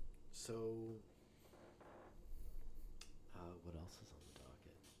 Shit. So, what else is on the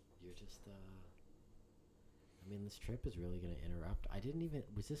docket? You're just, I mean, this trip is really going to interrupt.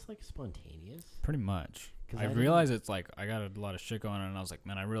 Was this like spontaneous? Pretty much. I realized it's like, I got a lot of shit going on, and I was like,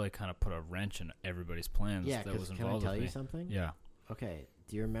 man, I really kind of put a wrench in everybody's plans that was involved with me. Can I tell you something? Yeah. Okay.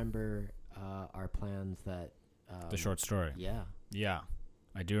 Do you remember our plans that... the short story? Yeah. Yeah.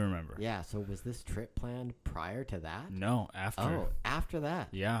 I do remember. Yeah, so was this trip planned prior to that? No, after. Oh, after that.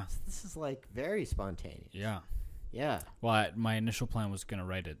 Yeah. So this is like very spontaneous. Yeah. Yeah. Well, my initial plan was going to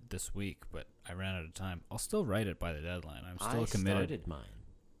write it this week, but I ran out of time. I'll still write it by the deadline. I'm still committed. I started mine.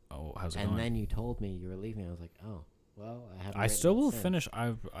 Oh, how's it going? And then you told me you were leaving. I was like, oh, well, I haven't. I still will finish.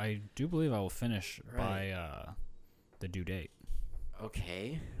 I do believe I will finish by the due date.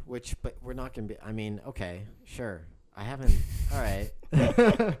 Okay. But we're not going to be. I mean, okay, sure. I haven't. All right.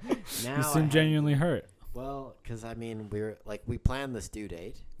 Now you seem genuinely hurt. Well, because I mean, we planned this due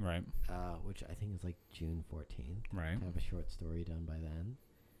date, right? Which I think is like June 14th. Right. To have a short story done by then.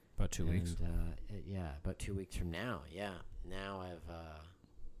 About 2 weeks. Yeah, about 2 weeks from now. Yeah. Now and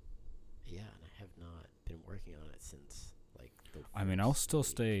I have not been working on it since like. I mean, I'll still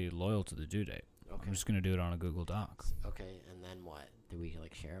stay loyal to the due date. Okay. I'm just gonna do it on a Google Doc. Okay, and then what? Do we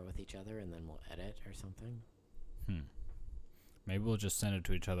like share it with each other, and then we'll edit or something? Maybe we'll just send it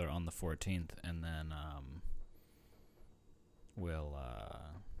to each other on the 14th, and then we'll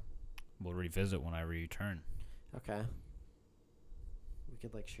revisit when I return. Okay. We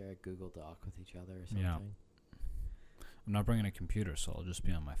could like share a Google Doc with each other or something. Yeah. I'm not bringing a computer, so I'll just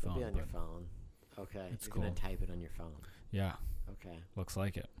be on my phone. It'll be on your phone. Okay. It's You're cool. gonna type it on your phone. Yeah. Okay. Looks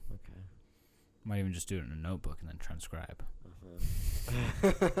like it. Okay. Might even just do it in a notebook and then transcribe.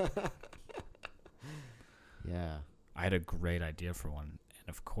 Yeah. I had a great idea for one, and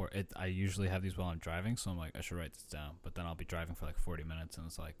of course, I usually have these while I'm driving, so I'm like, I should write this down. But then I'll be driving for like 40 minutes, and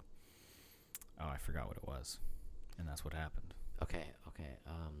it's like, oh, I forgot what it was, and that's what happened. Okay. Okay.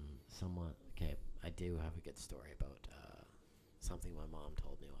 I do have a good story about something my mom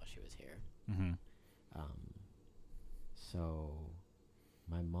told me while she was here. Mm-hmm. So,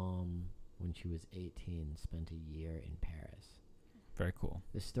 my mom, when she was 18, spent a year in Paris. Very cool.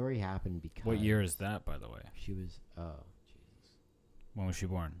 The story happened because... What year is that, by the way? She was... Oh, Jesus. When was she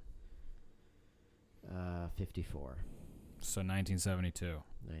born? 54. So 1972.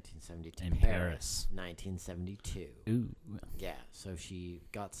 1972. In Paris. 1972. Ooh. Yeah, so she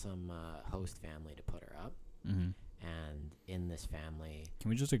got some host family to put her up. Mm-hmm. And in this family... Can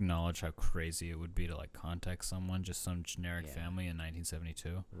we just acknowledge how crazy it would be to, like, contact someone, just some generic family in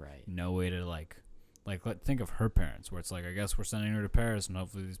 1972? Right. No way to, think of her parents, where it's like, I guess we're sending her to Paris, and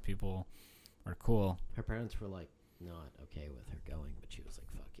hopefully these people are cool. Her parents were, like, not okay with her going, but she was like,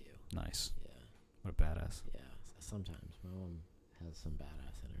 fuck you. Nice. Yeah. What a badass. Yeah. Sometimes my mom has some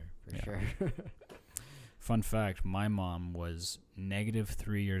badass in her, for sure. Fun fact, my mom was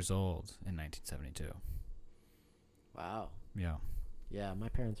 -3 years old in 1972. Wow. Yeah. Yeah, my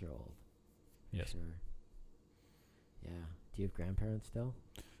parents are old. Yes. Sure. Yeah. Do you have grandparents still?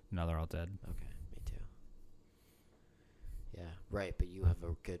 No, they're all dead. Okay, me too. Yeah, right, but you have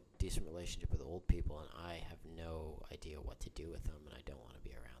a good, decent relationship with old people, and I have no idea what to do with them, and I don't want to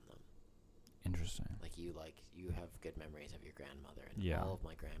be around them. Interesting. You have good memories of your grandmother, and all of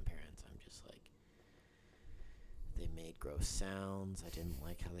my grandparents, I'm just like, they made gross sounds. I didn't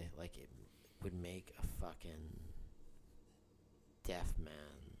like how it would make a fucking deaf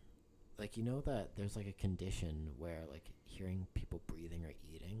man. Like, you know that there's like a condition where like hearing people breathing or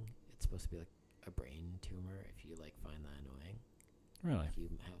eating, it's supposed to be like a brain tumor if you like find that annoying. Really? Like you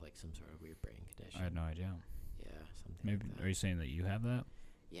have like some sort of weird brain condition. I had no idea. Yeah, something Maybe like that. Are you saying that you have that?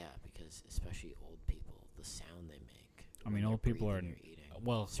 Yeah, because especially old people, the sound they make. I mean, old people are eating.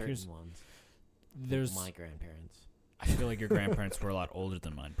 Well, certain ones. There's my grandparents. I feel like your grandparents were a lot older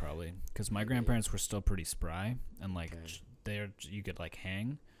than mine, probably, because my grandparents were still pretty spry, and like you could like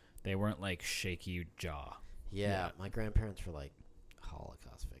hang. They weren't like shaky jaw. Yeah, my grandparents were like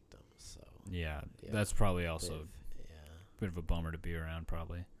Holocaust victims, so yeah. That's probably also a bit of a bummer to be around,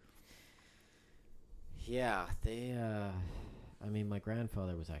 probably. Yeah, they. I mean, my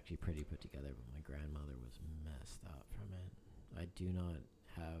grandfather was actually pretty put together, but my grandmother was messed up from it. I do not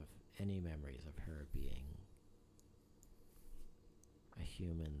have any memories of her being a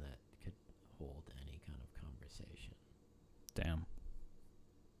human that could hold any kind of conversation. Damn.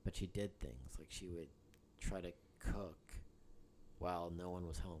 But she did things, like she would try to cook while no one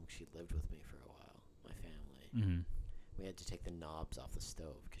was home. She lived with me for a while, my family. Mm-hmm. We had to take the knobs off the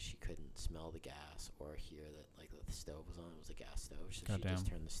stove because she couldn't smell the gas or hear that like the stove was on. It was a gas stove, so she just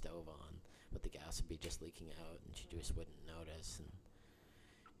turned the stove on, but the gas would be just leaking out, and she just wouldn't notice, and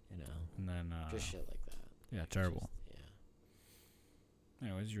and then just shit like that. Yeah, terrible. Yeah.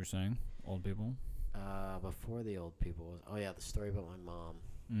 Anyways, you were saying old people. Before the old people was the story about my mom.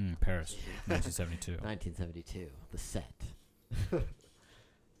 Paris, 1972. 1972, the set.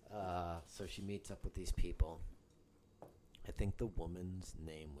 So she meets up with these people. I think the woman's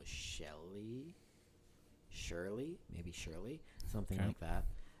name was Shirley, something like that.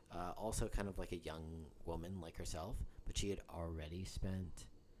 Also kind of like a young woman like herself, but she had already spent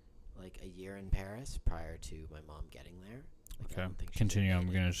like a year in Paris prior to my mom getting there. Like, okay, continue.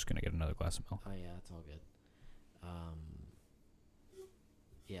 I'm just gonna get another glass of milk. Oh yeah, it's all good.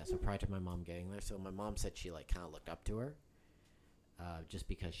 Yeah, so prior to my mom getting there, so my mom said she like kind of looked up to her, just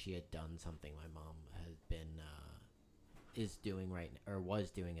because she had done something my mom had been was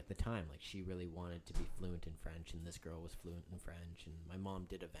doing at the time. Like she really wanted to be fluent in French, and this girl was fluent in French, and my mom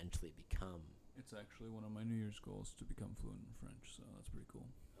did eventually become. It's actually one of my New Year's goals to become fluent in French, so that's pretty cool.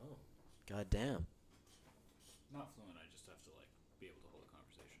 Oh, goddamn! Not fluent. I just have to like be able to hold a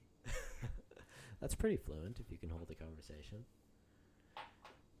conversation. That's pretty fluent if you can hold a conversation.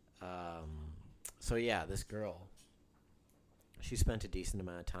 So yeah, this girl, she spent a decent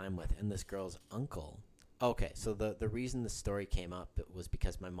amount of time with, and this girl's uncle. Okay, so the reason the story came up was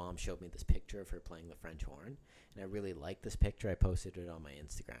because my mom showed me this picture of her playing the French horn, and I really liked this picture. I posted it on my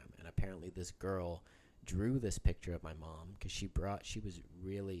Instagram, and apparently this girl drew this picture of my mom because she was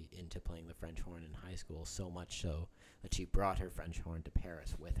really into playing the French horn in high school, so much so that she brought her French horn to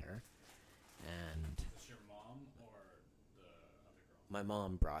Paris with her. And was your mom or my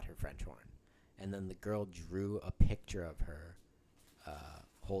mom brought her French horn, and then the girl drew a picture of her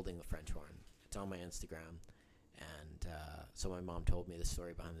holding the French horn. It's on my Instagram, and so my mom told me the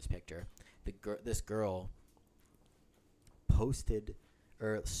story behind this picture. This girl posted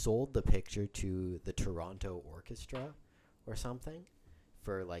or sold the picture to the Toronto Orchestra or something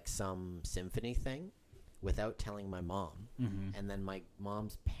for like some symphony thing without telling my mom. Mm-hmm. And then my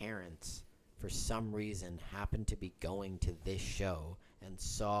mom's parents, for some reason, happened to be going to this show and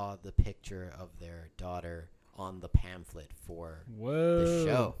saw the picture of their daughter on the pamphlet for the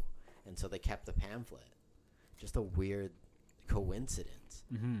show. And so they kept the pamphlet. Just a weird coincidence.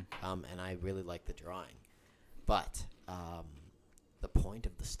 Mm-hmm. And I really like the drawing. But the point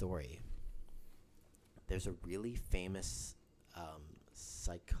of the story, there's a really famous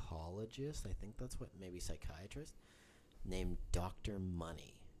psychologist, I think that's what, maybe psychiatrist, named Dr.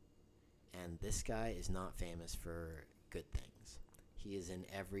 Money. And this guy is not famous for good things. He is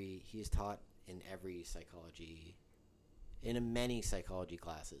taught in every psychology, in many psychology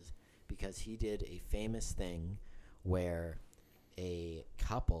classes, because he did a famous thing where a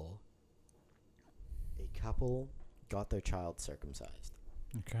couple got their child circumcised.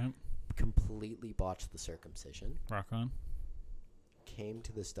 Okay. Completely botched the circumcision. Rock on. Came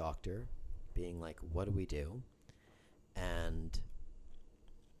to this doctor being like, what do we do? And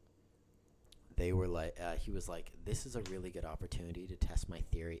they were like, he was like, this is a really good opportunity to test my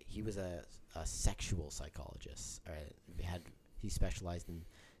theory. He was a sexual psychologist. He specialized in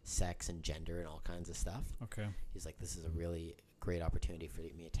sex and gender and all kinds of stuff. Okay. He's like, this is a really great opportunity for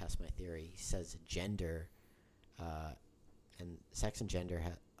me to test my theory. He says gender and sex and gender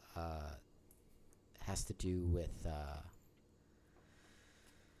has to do with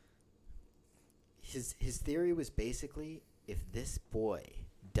his theory was basically, if this boy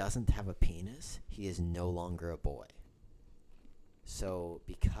doesn't have a penis, he is no longer a boy. So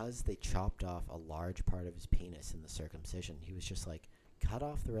because they chopped off a large part of his penis in the circumcision, he was just like, cut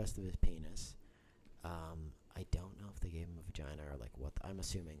off the rest of his penis. I don't know if they gave him a vagina or like what. I'm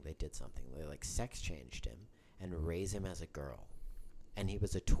assuming they did something. They like sex changed him and raised him as a girl. And he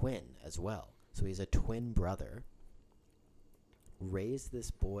was a twin as well. So he's a twin brother. Raised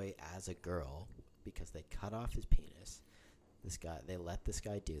this boy as a girl because they cut off his penis. They let this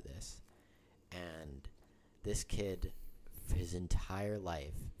guy do this. And this kid, for his entire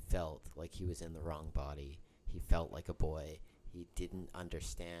life, felt like he was in the wrong body. He felt like a boy. He didn't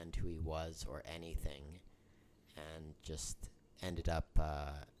understand who he was or anything. And just ended up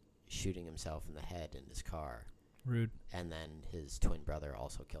shooting himself in the head in his car. Rude. And then his twin brother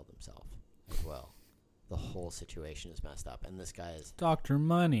also killed himself as well. The whole situation is messed up. And this guy is... Dr.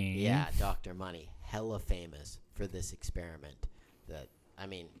 Money. Yeah, Dr. Money. Hella famous for this experiment. That, I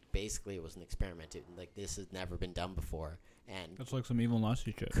mean, basically it was an experiment. This has never been done before. And That's like some evil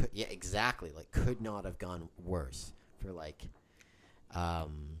Nazi shit. yeah, exactly. Like, could not have gone worse for, like...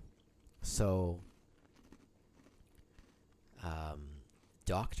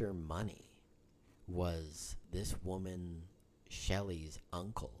 Dr. Money was this woman Shelley's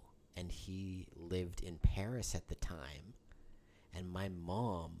uncle, and he lived in Paris at the time, and my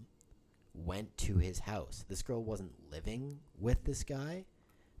mom went to his house. This girl wasn't living with this guy,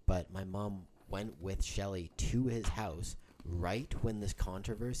 but my mom went with Shelley to his house right when this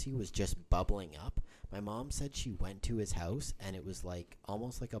controversy was just bubbling up. My mom said she went to his house, and it was like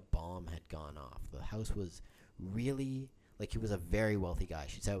almost like a bomb had gone off. The house was really, like, he was a very wealthy guy.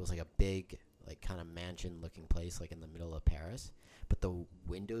 She said it was like a big, like, kind of mansion-looking place, like, in the middle of Paris. But the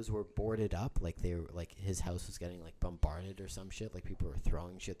windows were boarded up, like his house was getting like bombarded or some shit. Like, people were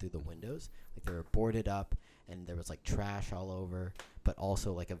throwing shit through the windows. Like, they were boarded up, and there was like trash all over, but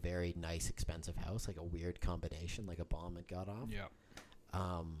also like a very nice, expensive house, like a weird combination, like a bomb had got off. Yeah.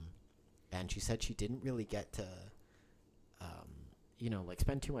 And she said she didn't really get to, like,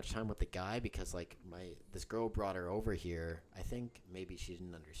 spend too much time with the guy because, like, this girl brought her over here. I think maybe she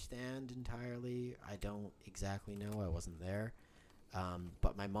didn't understand entirely. I don't exactly know. I wasn't there.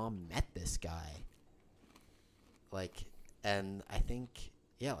 But my mom met this guy, like, and I think,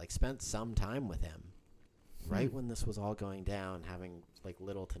 yeah, like, spent some time with him right when this was all going down, having, like,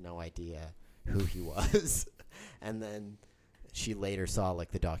 little to no idea who he was. And then she later saw,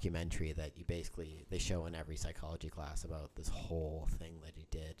 like, the documentary that they show in every psychology class about this whole thing that he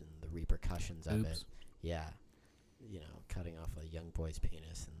did and the repercussions of it. Yeah. Cutting off a young boy's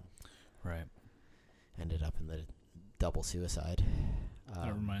penis and right. ended up in the double suicide.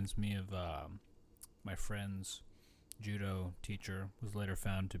 That reminds me of my friend's judo teacher was later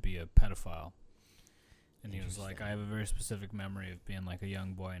found to be a pedophile. And he was like, I have a very specific memory of being like a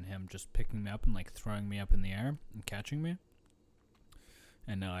young boy and him just picking me up and like throwing me up in the air and catching me.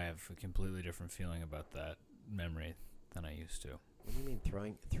 And now I have a completely different feeling about that memory than I used to. What do you mean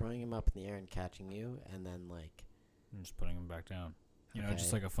throwing him up in the air and catching you, and then like And just putting him back down? You know, Okay.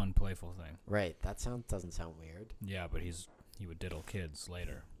 just like a fun, playful thing. right? That doesn't sound weird. Yeah, but he would diddle kids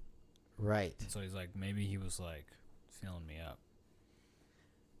later. Right. And so he's like, maybe he was like feeling me up.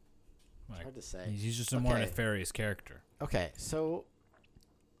 It's Like, hard to say. he's just a more Okay. nefarious character. Okay, so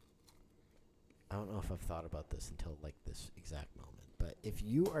I don't know if I've thought about this until like this exact moment, but if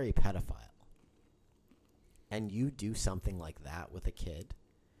you are a pedophile and you do something like that with a kid,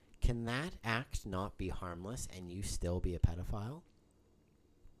 can that act not be harmless and you still be a pedophile?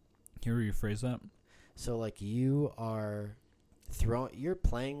 Can you rephrase that? So like you're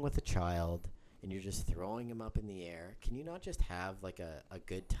playing with a child and you're just throwing him up in the air. Can you not just have like a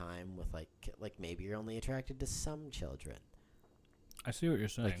good time with like maybe you're only attracted to some children? I see what you're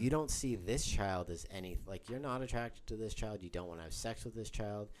saying. Like, you don't see this child as any... Like, you're not attracted to this child. You don't want to have sex with this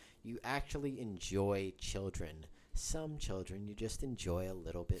child. You actually enjoy children. Some children you just enjoy a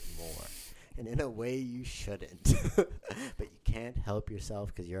little bit more. And in a way you shouldn't. But you can't help yourself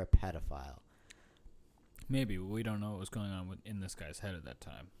because you're a pedophile. Maybe. We don't know what was going on in this guy's head at that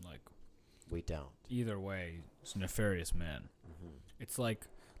time. Like, We don't. either way, he's a nefarious man. Mm-hmm. It's like,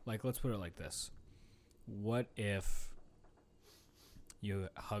 let's put it like this. What if you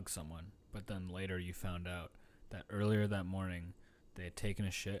hug someone, but then later you found out that earlier that morning they had taken a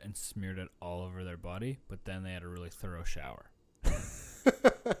shit and smeared it all over their body, but then they had a really thorough shower?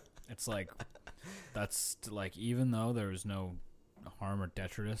 It's like, that's like, even though there was no harm or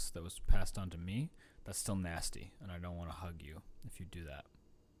detritus that was passed on to me, that's still nasty, and I don't want to hug you if you do that.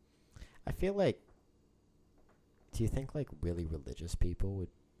 I feel like... Do you think, like, really religious people would,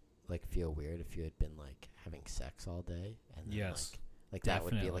 like, feel weird if you had been, like, having sex all day? And then, Yes. Like that would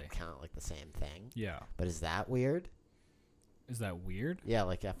be Definitely. like kind of like the same thing. Yeah. But is that weird? Is that weird? Yeah,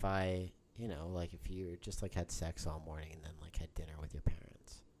 like if I, like if you just like had sex all morning and then like had dinner with your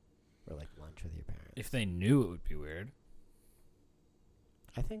parents or like lunch with your parents. If they knew, it would be weird.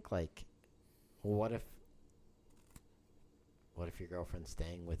 I think like, well, what if your girlfriend's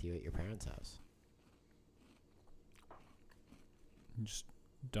staying with you at your parents' house? Just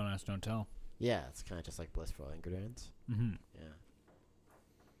don't ask, don't tell. Yeah, it's kind of just like blissful ignorance. Mm-hmm. Yeah.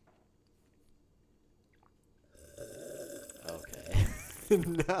 Okay.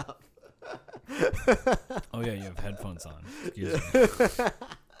 Enough. Oh yeah, you have headphones on. Excuse me.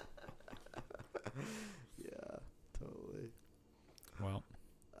 Yeah, totally. Well,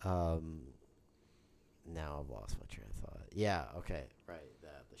 now I've lost my train of thought. Yeah, okay, right,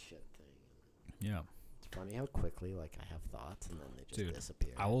 the shit thing. yeah. It's funny how quickly like I have thoughts and then they just Dude,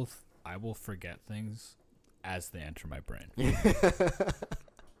 disappear. I will forget things as they enter my brain.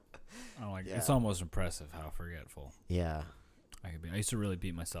 I'm like, it's Yeah. almost impressive how forgetful Yeah, I could be. I used to really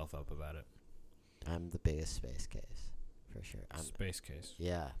beat myself up about it. I'm the biggest space case for sure. Space case.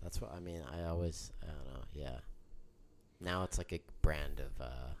 Yeah, that's what I mean. I don't know. Yeah. Now it's like a brand of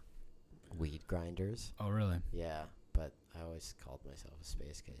weed grinders. Oh really? Yeah, but I always called myself a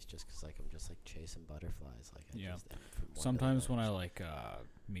space case just because like I'm just like chasing butterflies. Like I Yeah. just am from one to the Sometimes when I next. like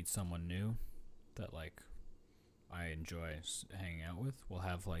meet someone new that like I enjoy hanging out with, we'll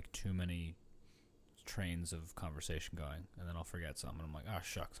have like too many trains of conversation going, and then I'll forget something. And I'm like, oh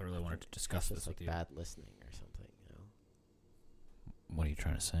shucks, I really wanted to discuss That's this just with like you. bad listening or something, What are you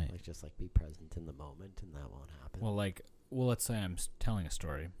trying to say? Like just like be present in the moment and that won't happen. Well, let's say I'm telling a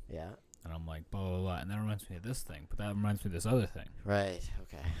story, Yeah. and I'm like, blah, blah, blah, and that reminds me of this thing, but that reminds me of this other thing. Right.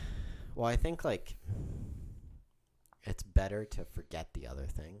 Okay. Well, I think like it's better to forget the other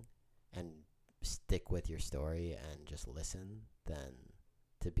thing and stick with your story and just listen than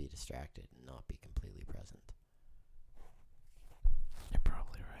to be distracted and not be completely present. You're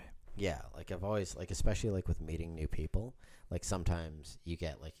probably right. Yeah, like I've always like, especially like with meeting new people, like sometimes you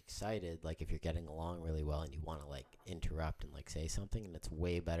get like excited, like if you're getting along really well and you want to like interrupt and like say something, and it's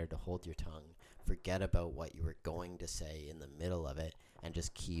way better to hold your tongue, forget about what you were going to say in the middle of it, and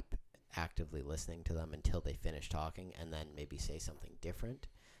just keep actively listening to them until they finish talking, and then maybe say something different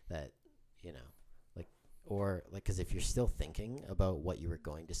that, like, or like, because if you're still thinking about what you were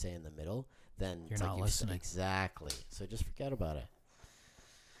going to say in the middle, then You're it's not like listening. Exactly. So just forget about it.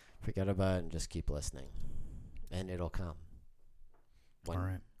 Forget about it and just keep listening, and it'll come when All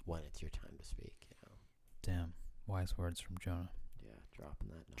right. when it's your time to speak. Damn. Wise words from Jonah. Yeah, dropping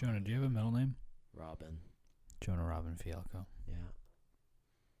that. Jonah, do you have a middle name? Robin. Jonah Robin Fialco. Yeah.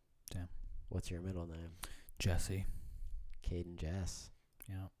 Damn. What's your middle name? Jesse. Caden Jess.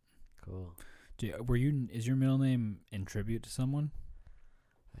 Yeah. Cool. Is your middle name in tribute to someone?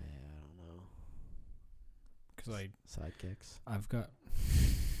 I don't know. Because Sidekicks. I've got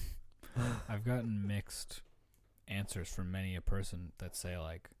I've gotten mixed answers from many a person that say,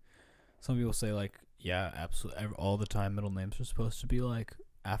 like, some people say, like, yeah, absolutely, all the time middle names are supposed to be, like,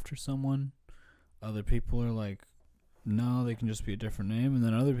 after someone. Other people are like, no, they can just be a different name. And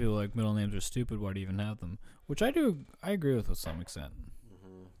then other people are like, middle names are stupid, why do you even have them? Which I agree with some extent.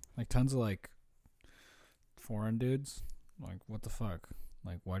 Mm-hmm. Like, tons of, like, foreign dudes, like, what the fuck?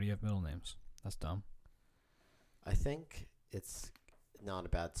 Like, why do you have middle names? That's dumb. I think it's not a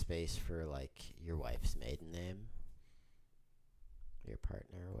bad space for, like, your wife's maiden name. Your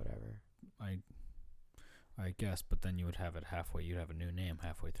partner or whatever. I guess, but then you would have it halfway. You'd have a new name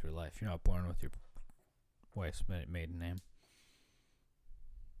halfway through life. You're not born with your wife's maiden name.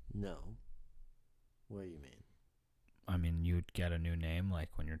 No. What do you mean? I mean, you'd get a new name, like,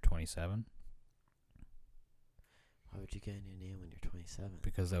 when you're 27. Why would you get a new name when you're 27?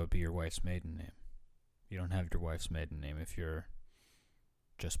 Because that would be your wife's maiden name. You don't have your wife's maiden name if you're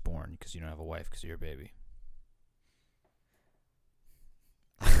just born, because you don't have a wife because you're a baby.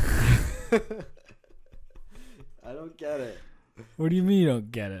 I don't get it. What do you mean you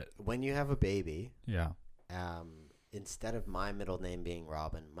don't get it? When you have a baby, Yeah. Instead of my middle name being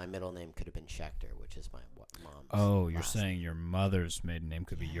Robin, my middle name could have been Schechter, which is my mom's. Oh, you're saying your mother's maiden name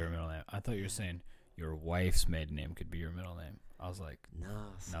could be your middle name. I thought you were saying your wife's maiden name could be your middle name. I was like,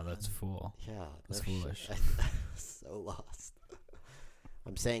 no, that's fool. Yeah, That's foolish. So lost.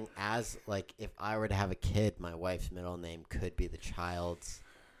 I'm saying, as, like, if I were to have a kid, my wife's middle name could be the child's.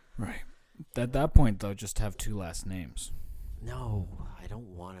 Right. At that point, though, just have two last names. No, I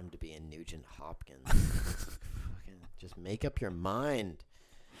don't want him to be a Nugent Hopkins. Fucking just make up your mind.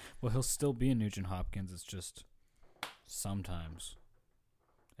 Well, he'll still be a Nugent Hopkins. It's just sometimes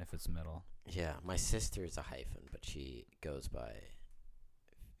if it's middle. Yeah, my sister's a hyphen, but she goes by.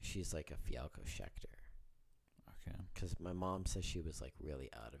 She's like a Fialco Schechter. Okay. Because my mom says she was, like, really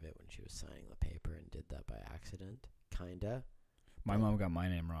out of it when she was signing the paper and did that by accident. Kinda. My mom got my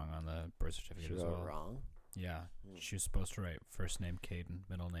name wrong on the birth certificate She as wrote well. it wrong? Yeah. She was supposed to write first name Caden,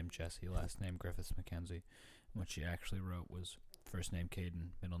 middle name Jesse, last name Griffiths Mackenzie. What she actually wrote was first name Caden,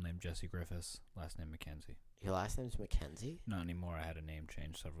 middle name Jesse Griffiths, last name Mackenzie. Your last name's Mackenzie? Not anymore. I had a name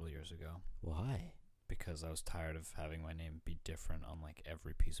change several years ago. Why? Because I was tired of having my name be different on, like,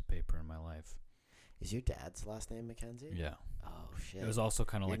 every piece of paper in my life. Is your dad's last name Mackenzie? Yeah. Oh, shit. It was also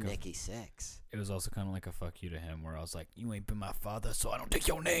kind of like Nicky Six. It was also kind of like a fuck you to him, where I was like, you ain't been my father, so I don't take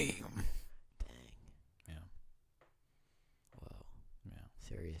your name. Dang. Yeah. Whoa. Yeah.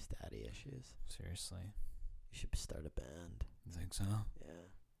 Serious daddy issues. Seriously. You should start a band. You think so? Yeah.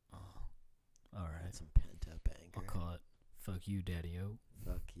 Oh. All right. That's some pent-up anger. I'll call it Fuck You, Daddy-O.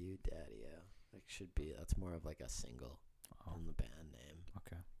 Fuck you, daddy-o. That's more of like a single on the band name.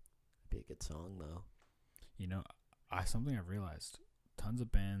 Okay. Be a good song, though. You know, something I've realized, tons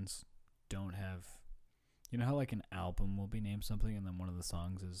of bands don't have, you know how, like, an album will be named something and then one of the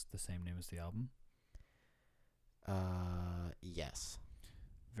songs is the same name as the album? Yes.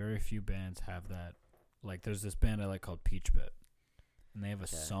 Very few bands have that. Like, there's this band I like called Peach Pit, and they have a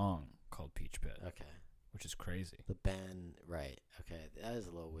song called Peach Pit. Okay. Which is crazy. The band, right. Okay, that is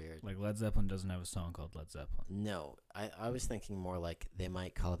a little weird. Like, Led Zeppelin doesn't have a song called Led Zeppelin. No, I was thinking more like they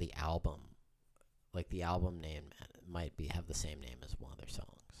might call the album, like the album name might have the same name as one of their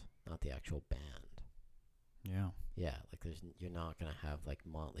songs, not the actual band. Yeah. Yeah, like you're not going to have, like,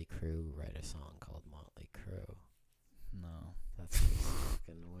 Motley Crue write a song called Motley Crue. No. That's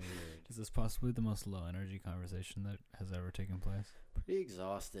fucking weird. Is this possibly the most low energy conversation that has ever taken place? Pretty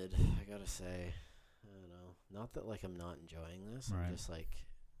exhausted, I gotta say. I don't know. Not that, like, I'm not enjoying this. Right. I'm just, like,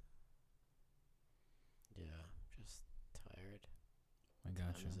 yeah, just tired. I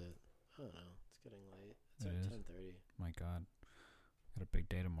got you. Is it? I don't know. It's getting late. It's It like is. 10:30. My God. Got a big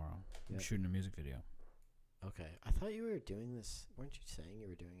day tomorrow. I'm Yep. shooting a music video. Okay. I thought you were doing this. Weren't you saying you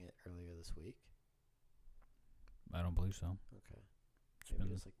were doing it earlier this week? I don't believe so. Okay. It's Maybe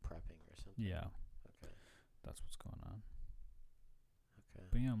been- just, like, prepping or something. Yeah. Okay. That's what's going on. Okay.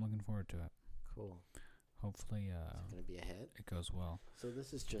 But yeah, I'm looking forward to it. Cool. Hopefully Is it going to be a hit? it goes well. So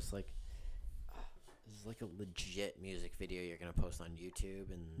this is just like, this is like a legit music video you're going to post on YouTube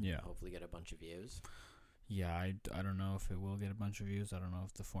and hopefully get a bunch of views. Yeah, I don't know if it will get a bunch of views. I don't know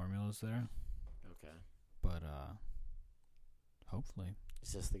if the formula's there. Okay. But hopefully.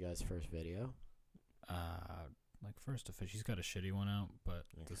 Is this the guy's first video? Like, first official. He's got a shitty one out, but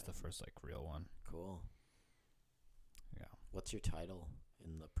this is Okay. the first, like, real one. Cool. Yeah. What's your title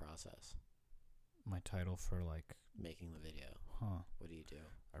in the process? My title for, like, Making the video. what do you do?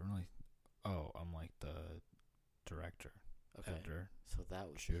 I'm like the director, Okay. editor, So that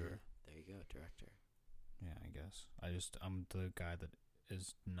would shooter. There you go, director. Yeah, I guess. I'm the guy that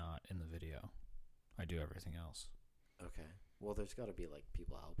is not in the video. I do everything else. Okay. Well, there's got to be like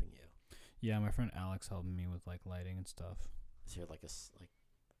people helping you. Yeah, my friend Alex helping me with like lighting and stuff. Is there like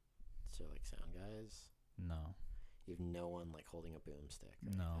sound guys? No. You have no one like holding a boomstick.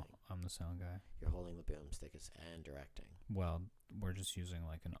 No, anything. I'm the sound guy. You're holding the boomstick and directing. Well, we're just using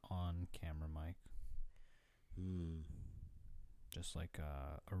like an on-camera mic. Just like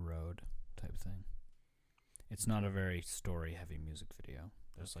a Rode type thing. It's not a very story-heavy music video.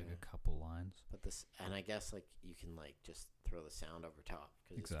 There's like a couple lines. But this, and I guess like you can like just throw the sound over top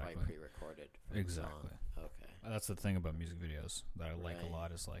because Exactly. it's probably pre-recorded. For Exactly. The song. Okay. That's the thing about music videos that I like a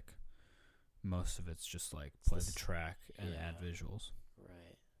lot is like most of it's just like It's play the track and add visuals.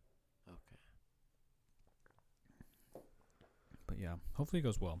 Right. Okay. But yeah, hopefully it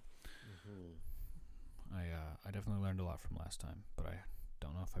goes well. Mm-hmm. I definitely learned a lot from last time, but I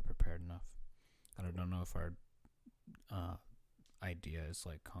don't know if I prepared enough. I don't know if our idea is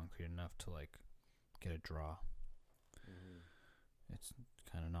like concrete enough to like get a draw. Mm-hmm. It's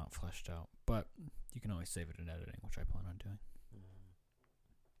kind of not fleshed out, but you can always save it in editing, which I plan on doing. Mm-hmm.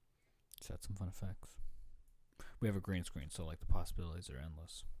 Set some fun effects. We have a green screen, so like the possibilities are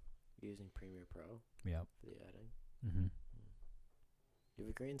endless. Using Premiere Pro. Yep. For the editing. Mm-hmm. You have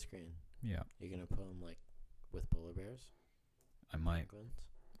a green screen. Yeah. You're gonna put them like with polar bears. I might. Penguins?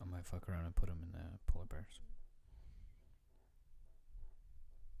 I might fuck around and put them in the polar bears.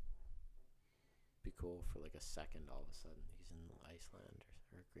 Be cool for like a second. All of a sudden, he's in Iceland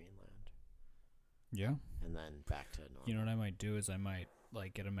or Greenland. Yeah. And then back to normal. You know what I might do is I might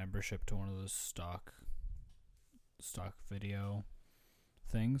like get a membership to one of those stock video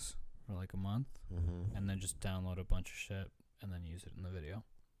things for like a month, and then just download a bunch of shit and then use it in the video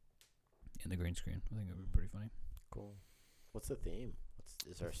in the green screen. I think it would be pretty funny. Cool. What's the theme?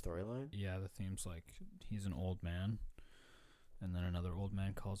 Is there a storyline? Yeah, the theme's like he's an old man, and then another old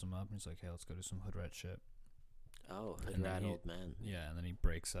man calls him up and he's like, "Hey, let's go do some hood rat shit." Oh, hood rat old man. Yeah, and then he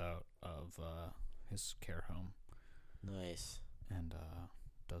breaks out of his care home. Nice. And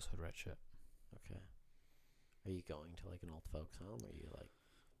does hood rat shit. Okay. Are you going to like an old folks home? Or are you like?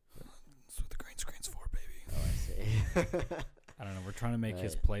 That's what the green screen's for, baby. Oh, I see. I don't know. We're trying to make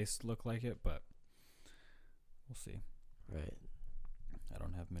his place look like it, but we'll see. Right. I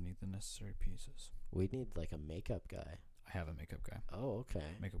don't have many of the necessary pieces. We need like a makeup guy. I have a makeup guy. Oh, okay.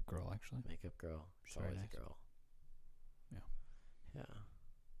 Makeup girl, actually. Makeup girl. It's Very always nice. a girl. Yeah.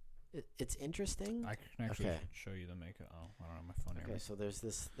 Yeah. It's interesting. I can actually show you the makeup. Oh, I don't have my phone here. Okay, so there's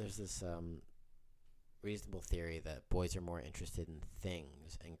this reasonable theory that boys are more interested in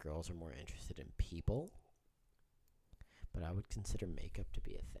things and girls are more interested in people. But I would consider makeup to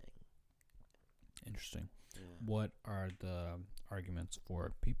be a thing. Interesting. Yeah. What are the arguments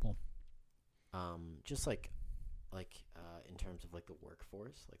for people? Just like in terms of like the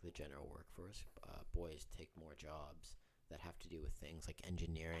workforce, like the general workforce, boys take more jobs that have to do with things like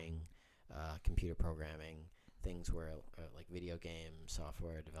engineering, computer programming, things where like video game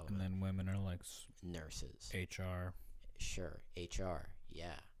software development. And then women are like nurses, HR. Sure, HR,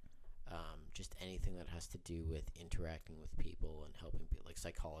 yeah. Just anything that has to do with interacting with people and helping people, like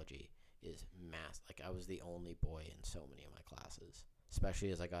psychology is mass. Like I was the only boy in so many of my classes,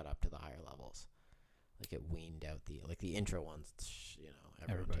 especially as I got up to the higher levels. Like it weaned out the intro ones,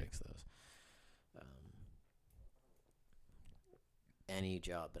 everyone takes those. Any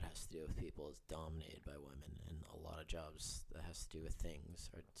job that has to do with people is dominated by women, and a lot of jobs that has to do with things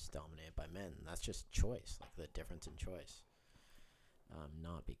are dominated by men. And that's just choice, like the difference in choice.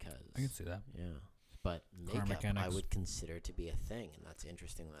 Not because I can see that. Yeah, but makeup I would consider to be a thing, and that's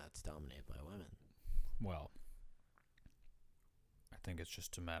interesting that that's dominated by women. Well, I think it's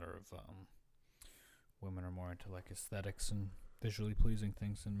just a matter of women are more into like aesthetics and visually pleasing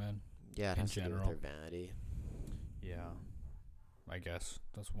things than men. Yeah, it has to do with their vanity. Yeah, I guess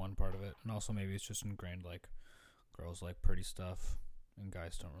that's one part of it, and also maybe it's just ingrained like girls like pretty stuff, and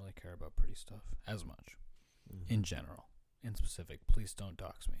guys don't really care about pretty stuff as much. Mm-hmm. In general. In specific, please don't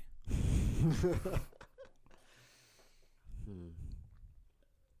dox me.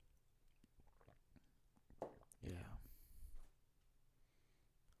 Yeah.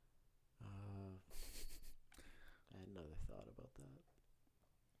 I had another thought about that.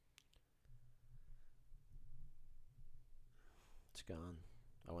 It's gone.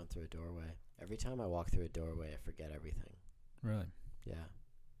 I went through a doorway. Every time I walk through a doorway, I forget everything. Really? Yeah.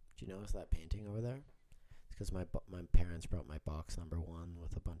 Do you notice that painting over there? It's because my parents brought my box number 1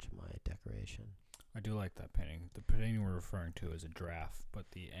 with a bunch of my decoration. I do like that painting. The painting we're referring to is a giraffe,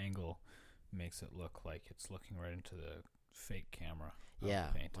 but the angle makes it look like it's looking right into the fake camera.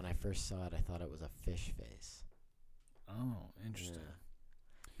 Yeah, when I first saw it, I thought it was a fish face. Oh, interesting.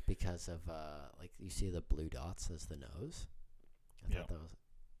 because of like you see the blue dots as the nose. I thought that was.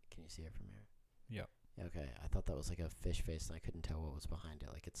 Can you see it from here? Yep. Okay, I thought that was like a fish face, and I couldn't tell what was behind it,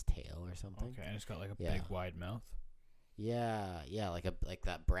 like its tail or something. Okay, and it's got like a big wide mouth. Yeah, like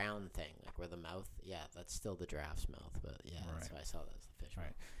that brown thing, like where the mouth. Yeah, that's still the giraffe's mouth, but yeah, that's why I saw that as the fish.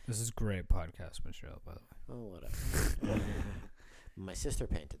 Right. This is great podcast material, by the way. Oh, whatever. My sister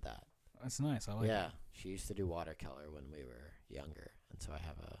painted that. That's nice. I like it. Yeah, she used to do watercolor when we were younger, and so I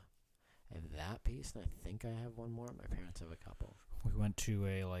have that piece, and I think I have one more. My parents have a couple. We went to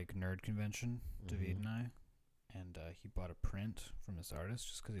a like nerd convention, David and I, and he bought a print from this artist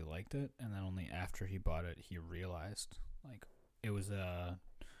just because he liked it, and then only after he bought it, he realized like it was a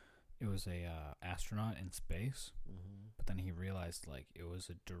astronaut in space, but then he realized like it was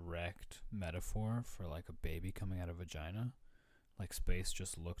a direct metaphor for like a baby coming out of a vagina. Like space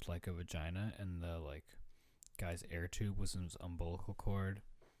just looked like a vagina, and the like guy's air tube was in his umbilical cord,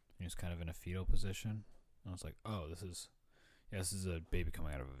 and he was kind of in a fetal position. And I was like, oh, this is a baby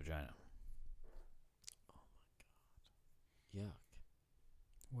coming out of a vagina. Oh my god.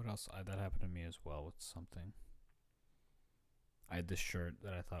 Yuck. What else? That happened to me as well with something. I had this shirt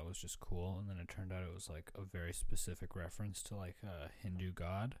that I thought was just cool, and then it turned out it was like a very specific reference to like a Hindu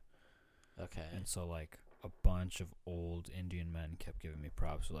god. Okay. And so like a bunch of old Indian men kept giving me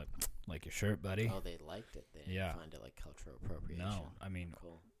props, like your shirt, buddy. Oh, they liked it. They didn't find it like cultural appropriation. No, I mean,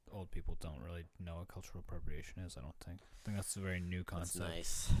 cool. Old people don't really know what cultural appropriation is, I don't think. I think that's a very new concept. That's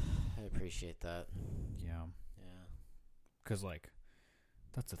nice. I appreciate that. Yeah. Yeah. Because, like,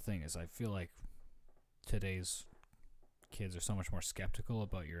 that's the thing is I feel like today's kids are so much more skeptical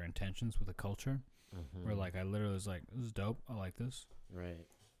about your intentions with a culture. Where, like, I literally was like, this is dope. I like this. Right.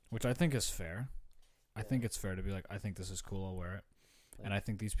 Which I think is fair. I think it's fair to be like, I think this is cool. I'll wear it. And I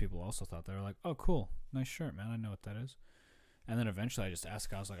think these people also thought they were like, oh, cool. Nice shirt, man. I know what that is. And then eventually I just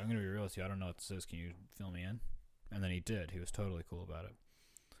asked, I was like, I'm going to be real with you. I don't know what this is. Can you fill me in? And then he did. He was totally cool about it.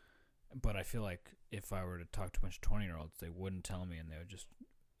 But I feel like if I were to talk to a bunch of 20-year-olds, they wouldn't tell me, and they would just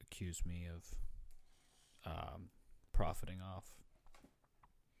accuse me of profiting off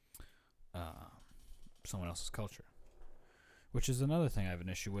someone else's culture. Which is another thing I have an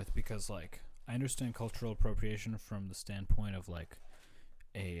issue with, because, like, I understand cultural appropriation from the standpoint of, like,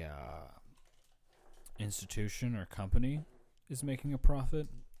 a institution or company is making a profit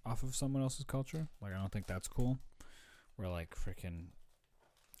off of someone else's culture. Like, I don't think that's cool. Where, like, freaking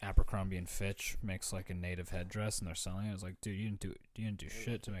Abercrombie and Fitch makes, like, a native headdress and they're selling it. It's like, dude, you didn't do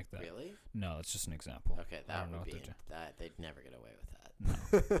shit to make that. Really? No, it's just an example. Okay, that would be that. They'd never get away with that. No,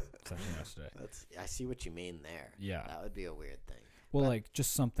 something yesterday. I see what you mean there. Yeah, that would be a weird thing. Well, like,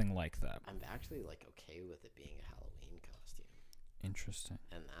 just something like that. I'm actually, like, okay with it being a Halloween costume. Interesting.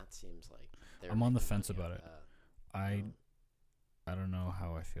 And that seems like I'm on the fence about it. I don't know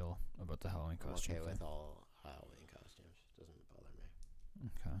how I feel about the Halloween costume. I'm okay with all Halloween costumes. Doesn't bother me.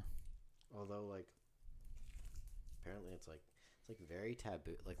 Okay. Although, like, apparently it's very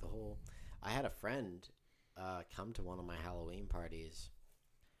taboo. Like, the whole... I had a friend come to one of my Halloween parties.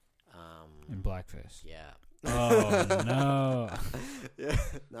 In blackface. Yeah. Oh, no. Yeah.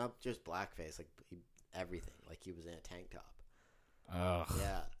 Not just blackface. Like, everything. Like, he was in a tank top. Ugh.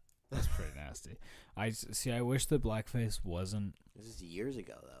 Yeah. That's pretty nasty. I wish that blackface wasn't... This is years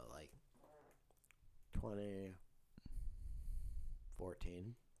ago, though. Like,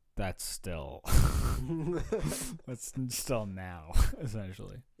 2014. That's still... That's still now,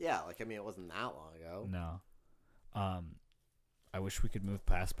 essentially. Yeah, like, I mean, it wasn't that long ago. No. I wish we could move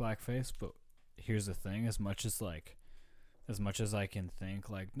past blackface, but here's the thing. As much as I can think,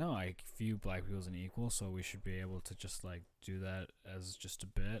 like, no, I view black people as an equal, so we should be able to just, like, do that as just a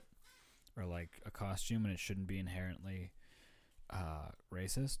bit, or, like, a costume, and it shouldn't be inherently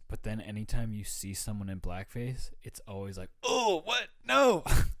racist. But then anytime you see someone in blackface, it's always like, oh, what? No!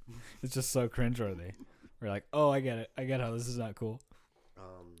 It's just so cringeworthy. We're like, oh, I get it. I get how this is not cool.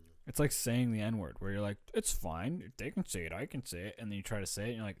 It's like saying the N-word, where you're like, it's fine. They can say it. I can say it. And then you try to say it,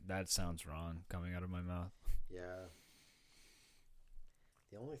 and you're like, that sounds wrong coming out of my mouth. Yeah.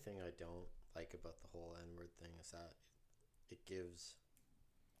 The only thing I don't like about the whole N-word thing is that it gives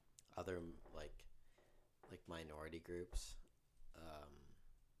other, like minority groups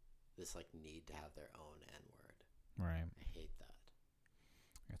this, like, need to have their own N-word. Right. I hate that.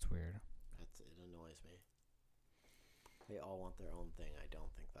 It's weird. It annoys me. They all want their own thing. I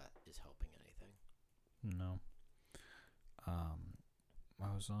don't think that is helping anything. No.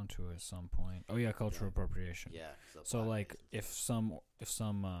 I was on to it at some point. Oh yeah, cultural appropriation. Yeah. So like, if some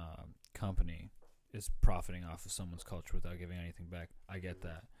company is profiting off of someone's culture without giving anything back, I get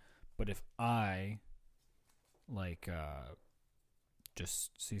that. But if I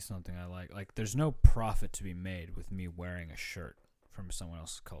just see something I like. Like, there's no profit to be made with me wearing a shirt from someone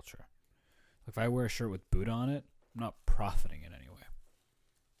else's culture. If I wear a shirt with Buddha on it, I'm not profiting in any way.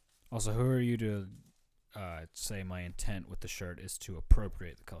 Also, who are you to say my intent with the shirt is to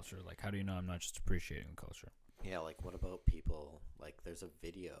appropriate the culture? Like, how do you know I'm not just appreciating the culture? Yeah, like, what about people, like, there's a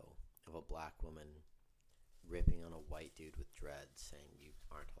video of a black woman ripping on a white dude with dreads saying you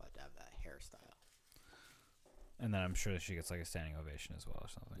aren't allowed to have that hairstyle. And then I'm sure she gets, like, a standing ovation as well or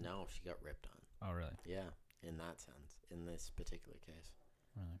something. No, she got ripped on. Oh, really? Yeah, in that sense, in this particular case.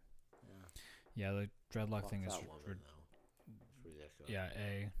 Really? Yeah. Yeah, the dreadlock thing is... That woman, though. It's ridiculous. Yeah,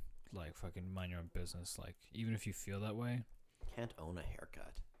 like, fucking mind your own business. Like, even if you feel that way... Can't own a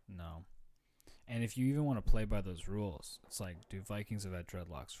haircut. No. And if you even want to play by those rules, it's like, dude, Vikings have had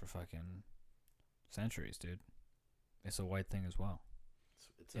dreadlocks for fucking centuries, dude. It's a white thing as well.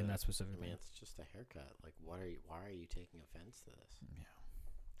 It's in that specific thing. it's just a haircut. Like, why are you taking offense to this? Yeah.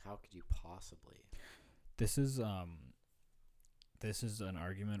 How could you possibly? This is an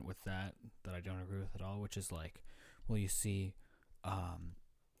argument with that I don't agree with at all, which is like, well, you see,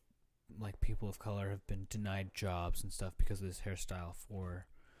 like, people of color have been denied jobs and stuff because of this hairstyle for,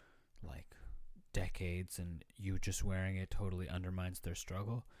 like, decades, and you just wearing it totally undermines their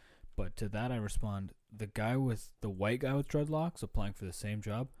struggle. But to that I respond, the white guy with dreadlocks applying for the same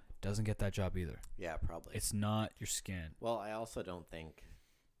job doesn't get that job either. Yeah, probably. It's not your skin. Well, I also don't think,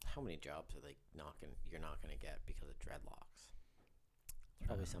 how many jobs are you're not gonna get because of dreadlocks? It's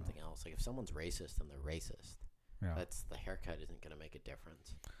probably something else. Like, if someone's racist, then they're racist. Yeah. The haircut isn't gonna make a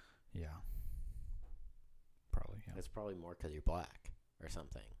difference. Yeah. Probably, yeah. It's probably more because you're black or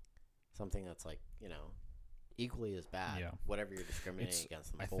something. Something that's, like, equally as bad. Yeah. Whatever you're discriminating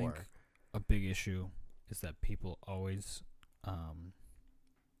against them I for. think a big issue is that people always,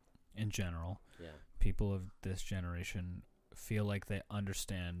 in general, people of this generation feel like they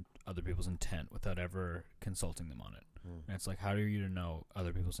understand other people's intent without ever consulting them on it. And it's like, how are you to know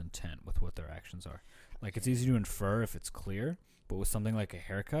other people's intent with what their actions are? Like, it's easy to infer if it's clear, but with something like a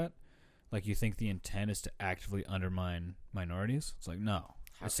haircut, like, you think the intent is to actively undermine minorities? It's like, no,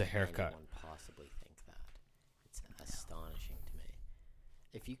 it's a haircut. How can anyone possibly think that? It's astonishing to me.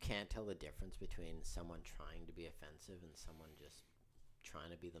 If you can't tell the difference between someone trying to be offensive and someone just trying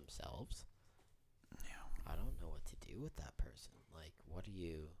to be themselves, I don't know what to do with that person. Like, what do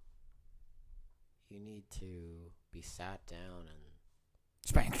you need to be sat down and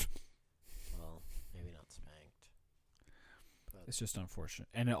spanked. Well, maybe not spanked. But it's just unfortunate.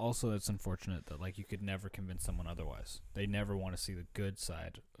 And it's unfortunate that, like, you could never convince someone otherwise. They never want to see the good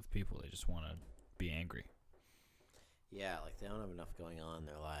side of people. They just want to be angry. Yeah, like, they don't have enough going on in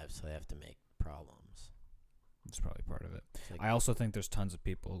their lives, so they have to make problems. It's probably part of it. Like, I also think there's tons of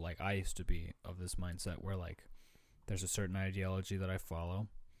people, like, I used to be of this mindset where, like, there's a certain ideology that I follow,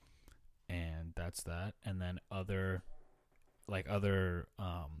 and that's that. And then other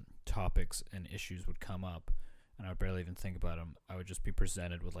topics and issues would come up, and I would barely even think about them. I would just be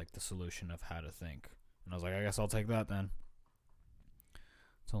presented with, like, the solution of how to think. And I was like, I guess I'll take that then.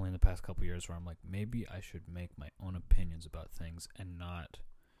 It's only in the past couple years where I'm like, maybe I should make my own opinions about things and not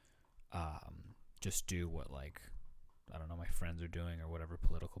just do what, like, I don't know, my friends are doing or whatever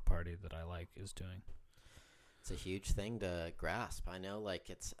political party that I like is doing. It's a huge thing to grasp. I know,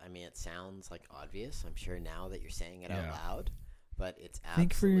 like, it sounds, like, obvious. I'm sure now that you're saying it out loud, but it's absolutely...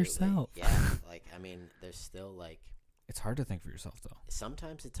 Think for yourself. Yeah, like, there's still, like... It's hard to think for yourself, though.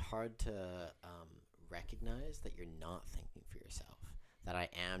 Sometimes it's hard to recognize that you're not thinking for yourself. That I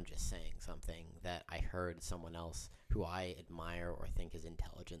am just saying something that I heard someone else who I admire or think is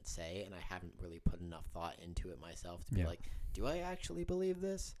intelligent say, and I haven't really put enough thought into it myself to be like, do I actually believe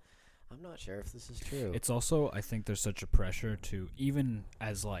this? I'm not sure if this is true. It's also, I think there's such a pressure to, even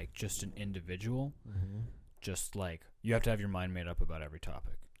as, like, just an individual, just, like, you have to have your mind made up about every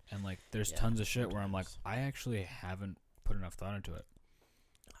topic. And, like, there's tons of shit where I'm like, I actually haven't put enough thought into it.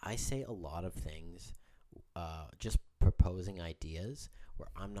 I say a lot of things, just proposing ideas where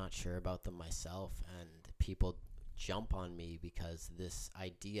I'm not sure about them myself, and people jump on me because this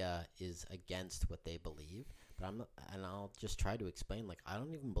idea is against what they believe. But I'll just try to explain, like, I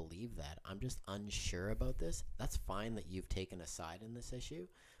don't even believe that. I'm just unsure about this. That's fine that you've taken a side in this issue,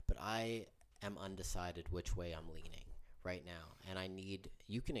 but I am undecided which way I'm leaning right now. And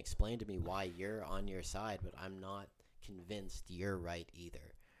you can explain to me why you're on your side, but I'm not convinced you're right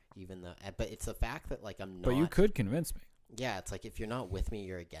either. But it's the fact that, like, I'm not. But you could convince me. Yeah, it's like, if you're not with me,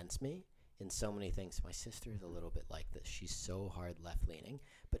 you're against me in so many things. My sister is a little bit like this. She's so hard left-leaning.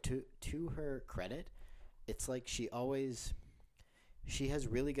 But to her credit, it's like she has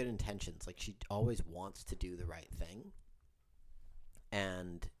really good intentions. Like, she always wants to do the right thing.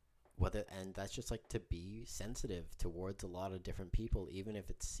 and that's just like to be sensitive towards a lot of different people, even if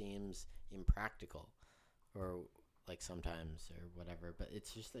it seems impractical or like sometimes or whatever. But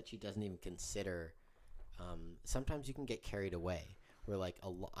it's just that she doesn't even consider. Sometimes you can get carried away where like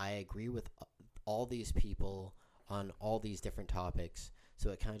I agree with all these people on all these different topics,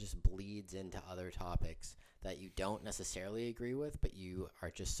 so it kind of just bleeds into other topics that you don't necessarily agree with, but you are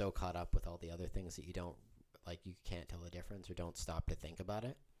just so caught up with all the other things that you don't like, you can't tell the difference or don't stop to think about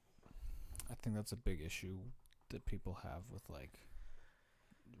it. I think that's a big issue that people have with like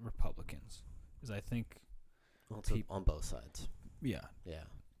Republicans, is I think on both sides. Yeah. Yeah.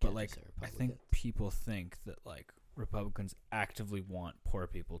 But like I think people think that like Republicans actively want poor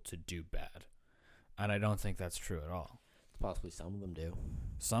people to do bad. And I don't think that's true at all. Possibly some of them do.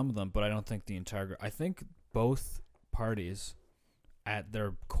 Some of them, but I don't think the entire... I think both parties at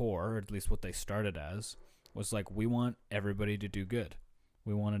their core, or at least what they started as, was like, we want everybody to do good.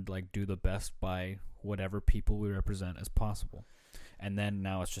 We want to like do the best by whatever people we represent as possible. And then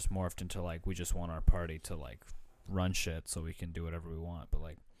now it's just morphed into like, we just want our party to like run shit so we can do whatever we want. But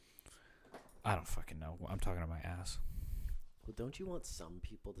like, I don't fucking know. I'm talking to my ass. Well, don't you want some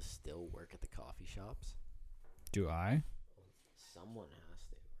people to still work at the coffee shops? Do I? Someone has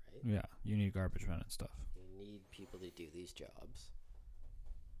to, right? Yeah, you need garbage men and stuff. You need people to do these jobs.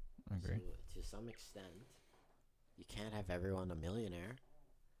 I agree. So, to some extent, you can't have everyone a millionaire.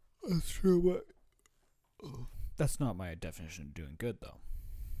 That's true, but that's not my definition of doing good, though.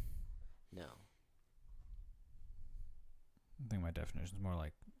 No. I think my definition is more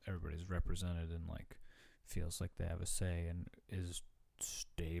like everybody's represented and like feels like they have a say and is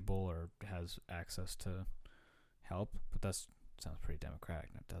stable or has access to help. But that sounds pretty democratic,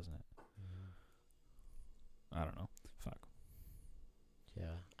 doesn't it? I don't know. Fuck.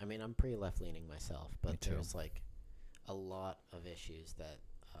 Yeah. I mean, I'm pretty left-leaning myself, but there's like a lot of issues that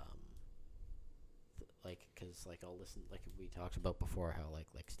like, because like I'll listen, like we talked about before, how like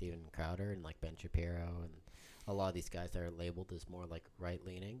Steven Crowder and like Ben Shapiro and a lot of these guys that are labeled as more like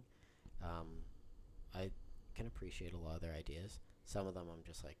right-leaning, I can appreciate a lot of their ideas. Some of them I'm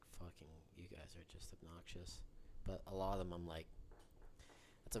just like, fucking, you guys are just obnoxious. But a lot of them I'm like,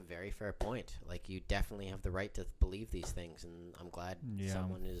 that's a very fair point. Like, you definitely have the right to believe these things, and I'm glad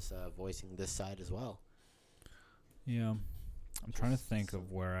someone is voicing this side as well. Yeah. I'm trying to think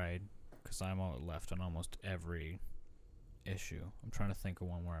of where because I'm all left on almost every issue. I'm trying to think of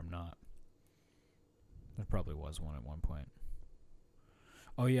one where I'm not. There probably was one at one point.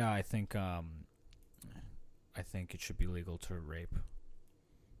 Oh yeah, I think it should be legal to rape.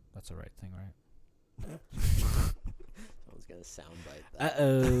 That's the right thing, right? Someone's gonna soundbite that.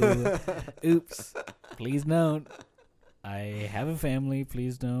 Uh-oh. Oops. Please don't. I have a family.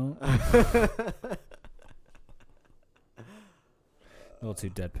 Please don't. A little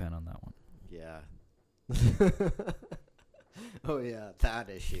too deadpan on that one. Yeah. Oh yeah, that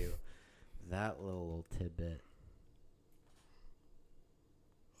issue. That little tidbit.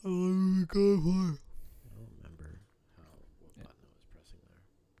 How long did we go for? I don't remember what button I was pressing there.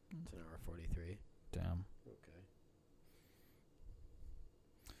 It's an hour 43. Damn. Okay.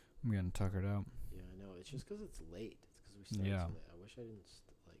 I'm getting tuckered out. Yeah, I know. It's just because it's late. It's because we started so late. I wish I didn't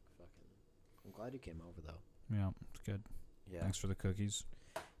fucking... I'm glad you came over though. Yeah, it's good. Yeah. Thanks for the cookies.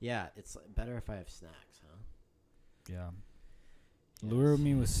 Yeah, it's better if I have snacks, huh? Yeah. Yes. Lure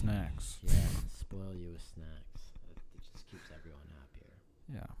me with snacks. Yeah, spoil you with snacks. It just keeps everyone happier.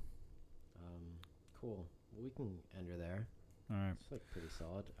 Yeah. Cool. Well, we can end her there. All right. It's like pretty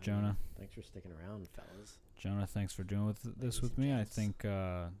solid. Jonah. Thanks for sticking around, fellas. Jonah, thanks for doing this with me. I think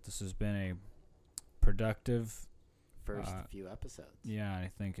this has been a productive first few episodes. Yeah, I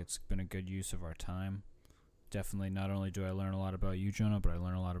think it's been a good use of our time. Definitely, not only do I learn a lot about you, Jonah, but I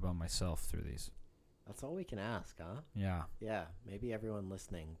learn a lot about myself through these. That's all we can ask, huh? Yeah. Yeah, maybe everyone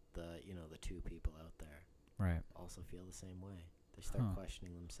listening, the two people out there, right, also feel the same way. They start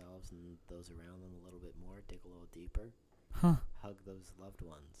questioning themselves and those around them a little bit more, dig a little deeper, hug those loved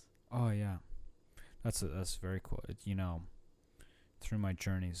ones. Oh yeah, that's very cool. Through my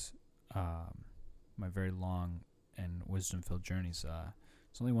journeys, my very long and wisdom-filled journeys,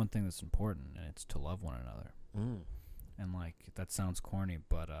 there's only one thing that's important, and it's to love one another. And like, that sounds corny,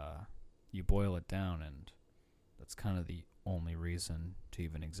 but you boil it down, and that's kind of the only reason to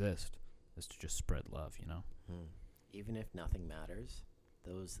even exist, is to just spread love, Even if nothing matters,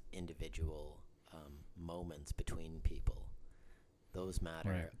 those individual moments between people, those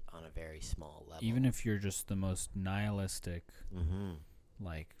matter on a very small level. Even if you're just the most nihilistic,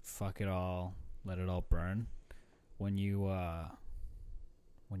 like, fuck it all, let it all burn, when you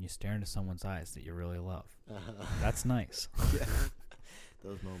stare into someone's eyes that you really love, that's nice. Yeah.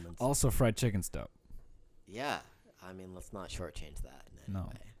 Those moments. Also, fried chicken's dope. Yeah. I mean, let's not shortchange that in any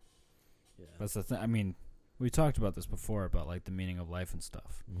way. Yeah. That's the thing. I mean, we talked about this before about like the meaning of life and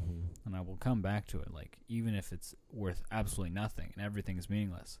stuff. Mm-hmm. And I will come back to it. Like, even if it's worth absolutely nothing and everything is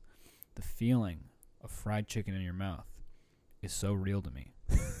meaningless, the feeling of fried chicken in your mouth is so real to me.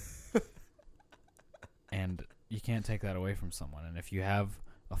 And you can't take that away from someone. And if you have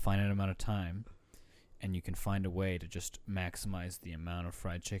a finite amount of time and you can find a way to just maximize the amount of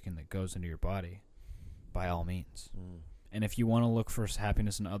fried chicken that goes into your body, by all means. And if you want to look for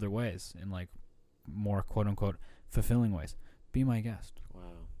happiness in other ways, in like more quote-unquote fulfilling ways, be my guest.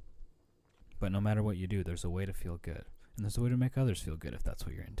 Wow. But no matter what you do, there's a way to feel good. And there's a way to make others feel good if that's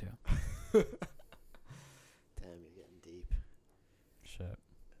what you're into. Damn, you're getting deep. Shit.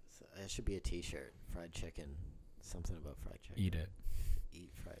 So it should be a t-shirt. Fried chicken. Something about fried chicken. Eat it.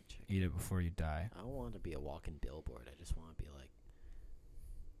 Eat fried chicken. Eat it before you die. I don't want to be a walking billboard. I just want to be like,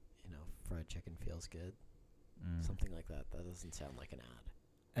 fried chicken feels good. Something like that. That doesn't sound like an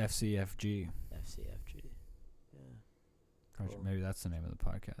ad. FCFG. FCFG. Yeah. Cool. Maybe that's the name of the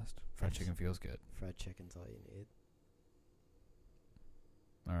podcast. Fried chicken feels good. Fried chicken's all you need.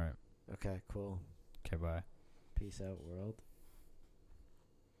 All right. Okay, cool. Okay, bye. Peace out, world.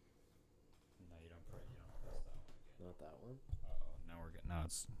 No, you don't press that one. Not that one. Now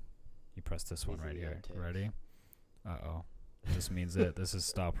it's. You press this one These are right the here. outtakes. Ready? Uh-oh. This means it. This is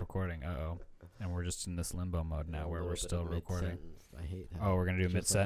stop recording. Uh-oh. And we're just in this limbo mode now where we're still recording. I hate that. Oh, we're going to do Just mid-sentence.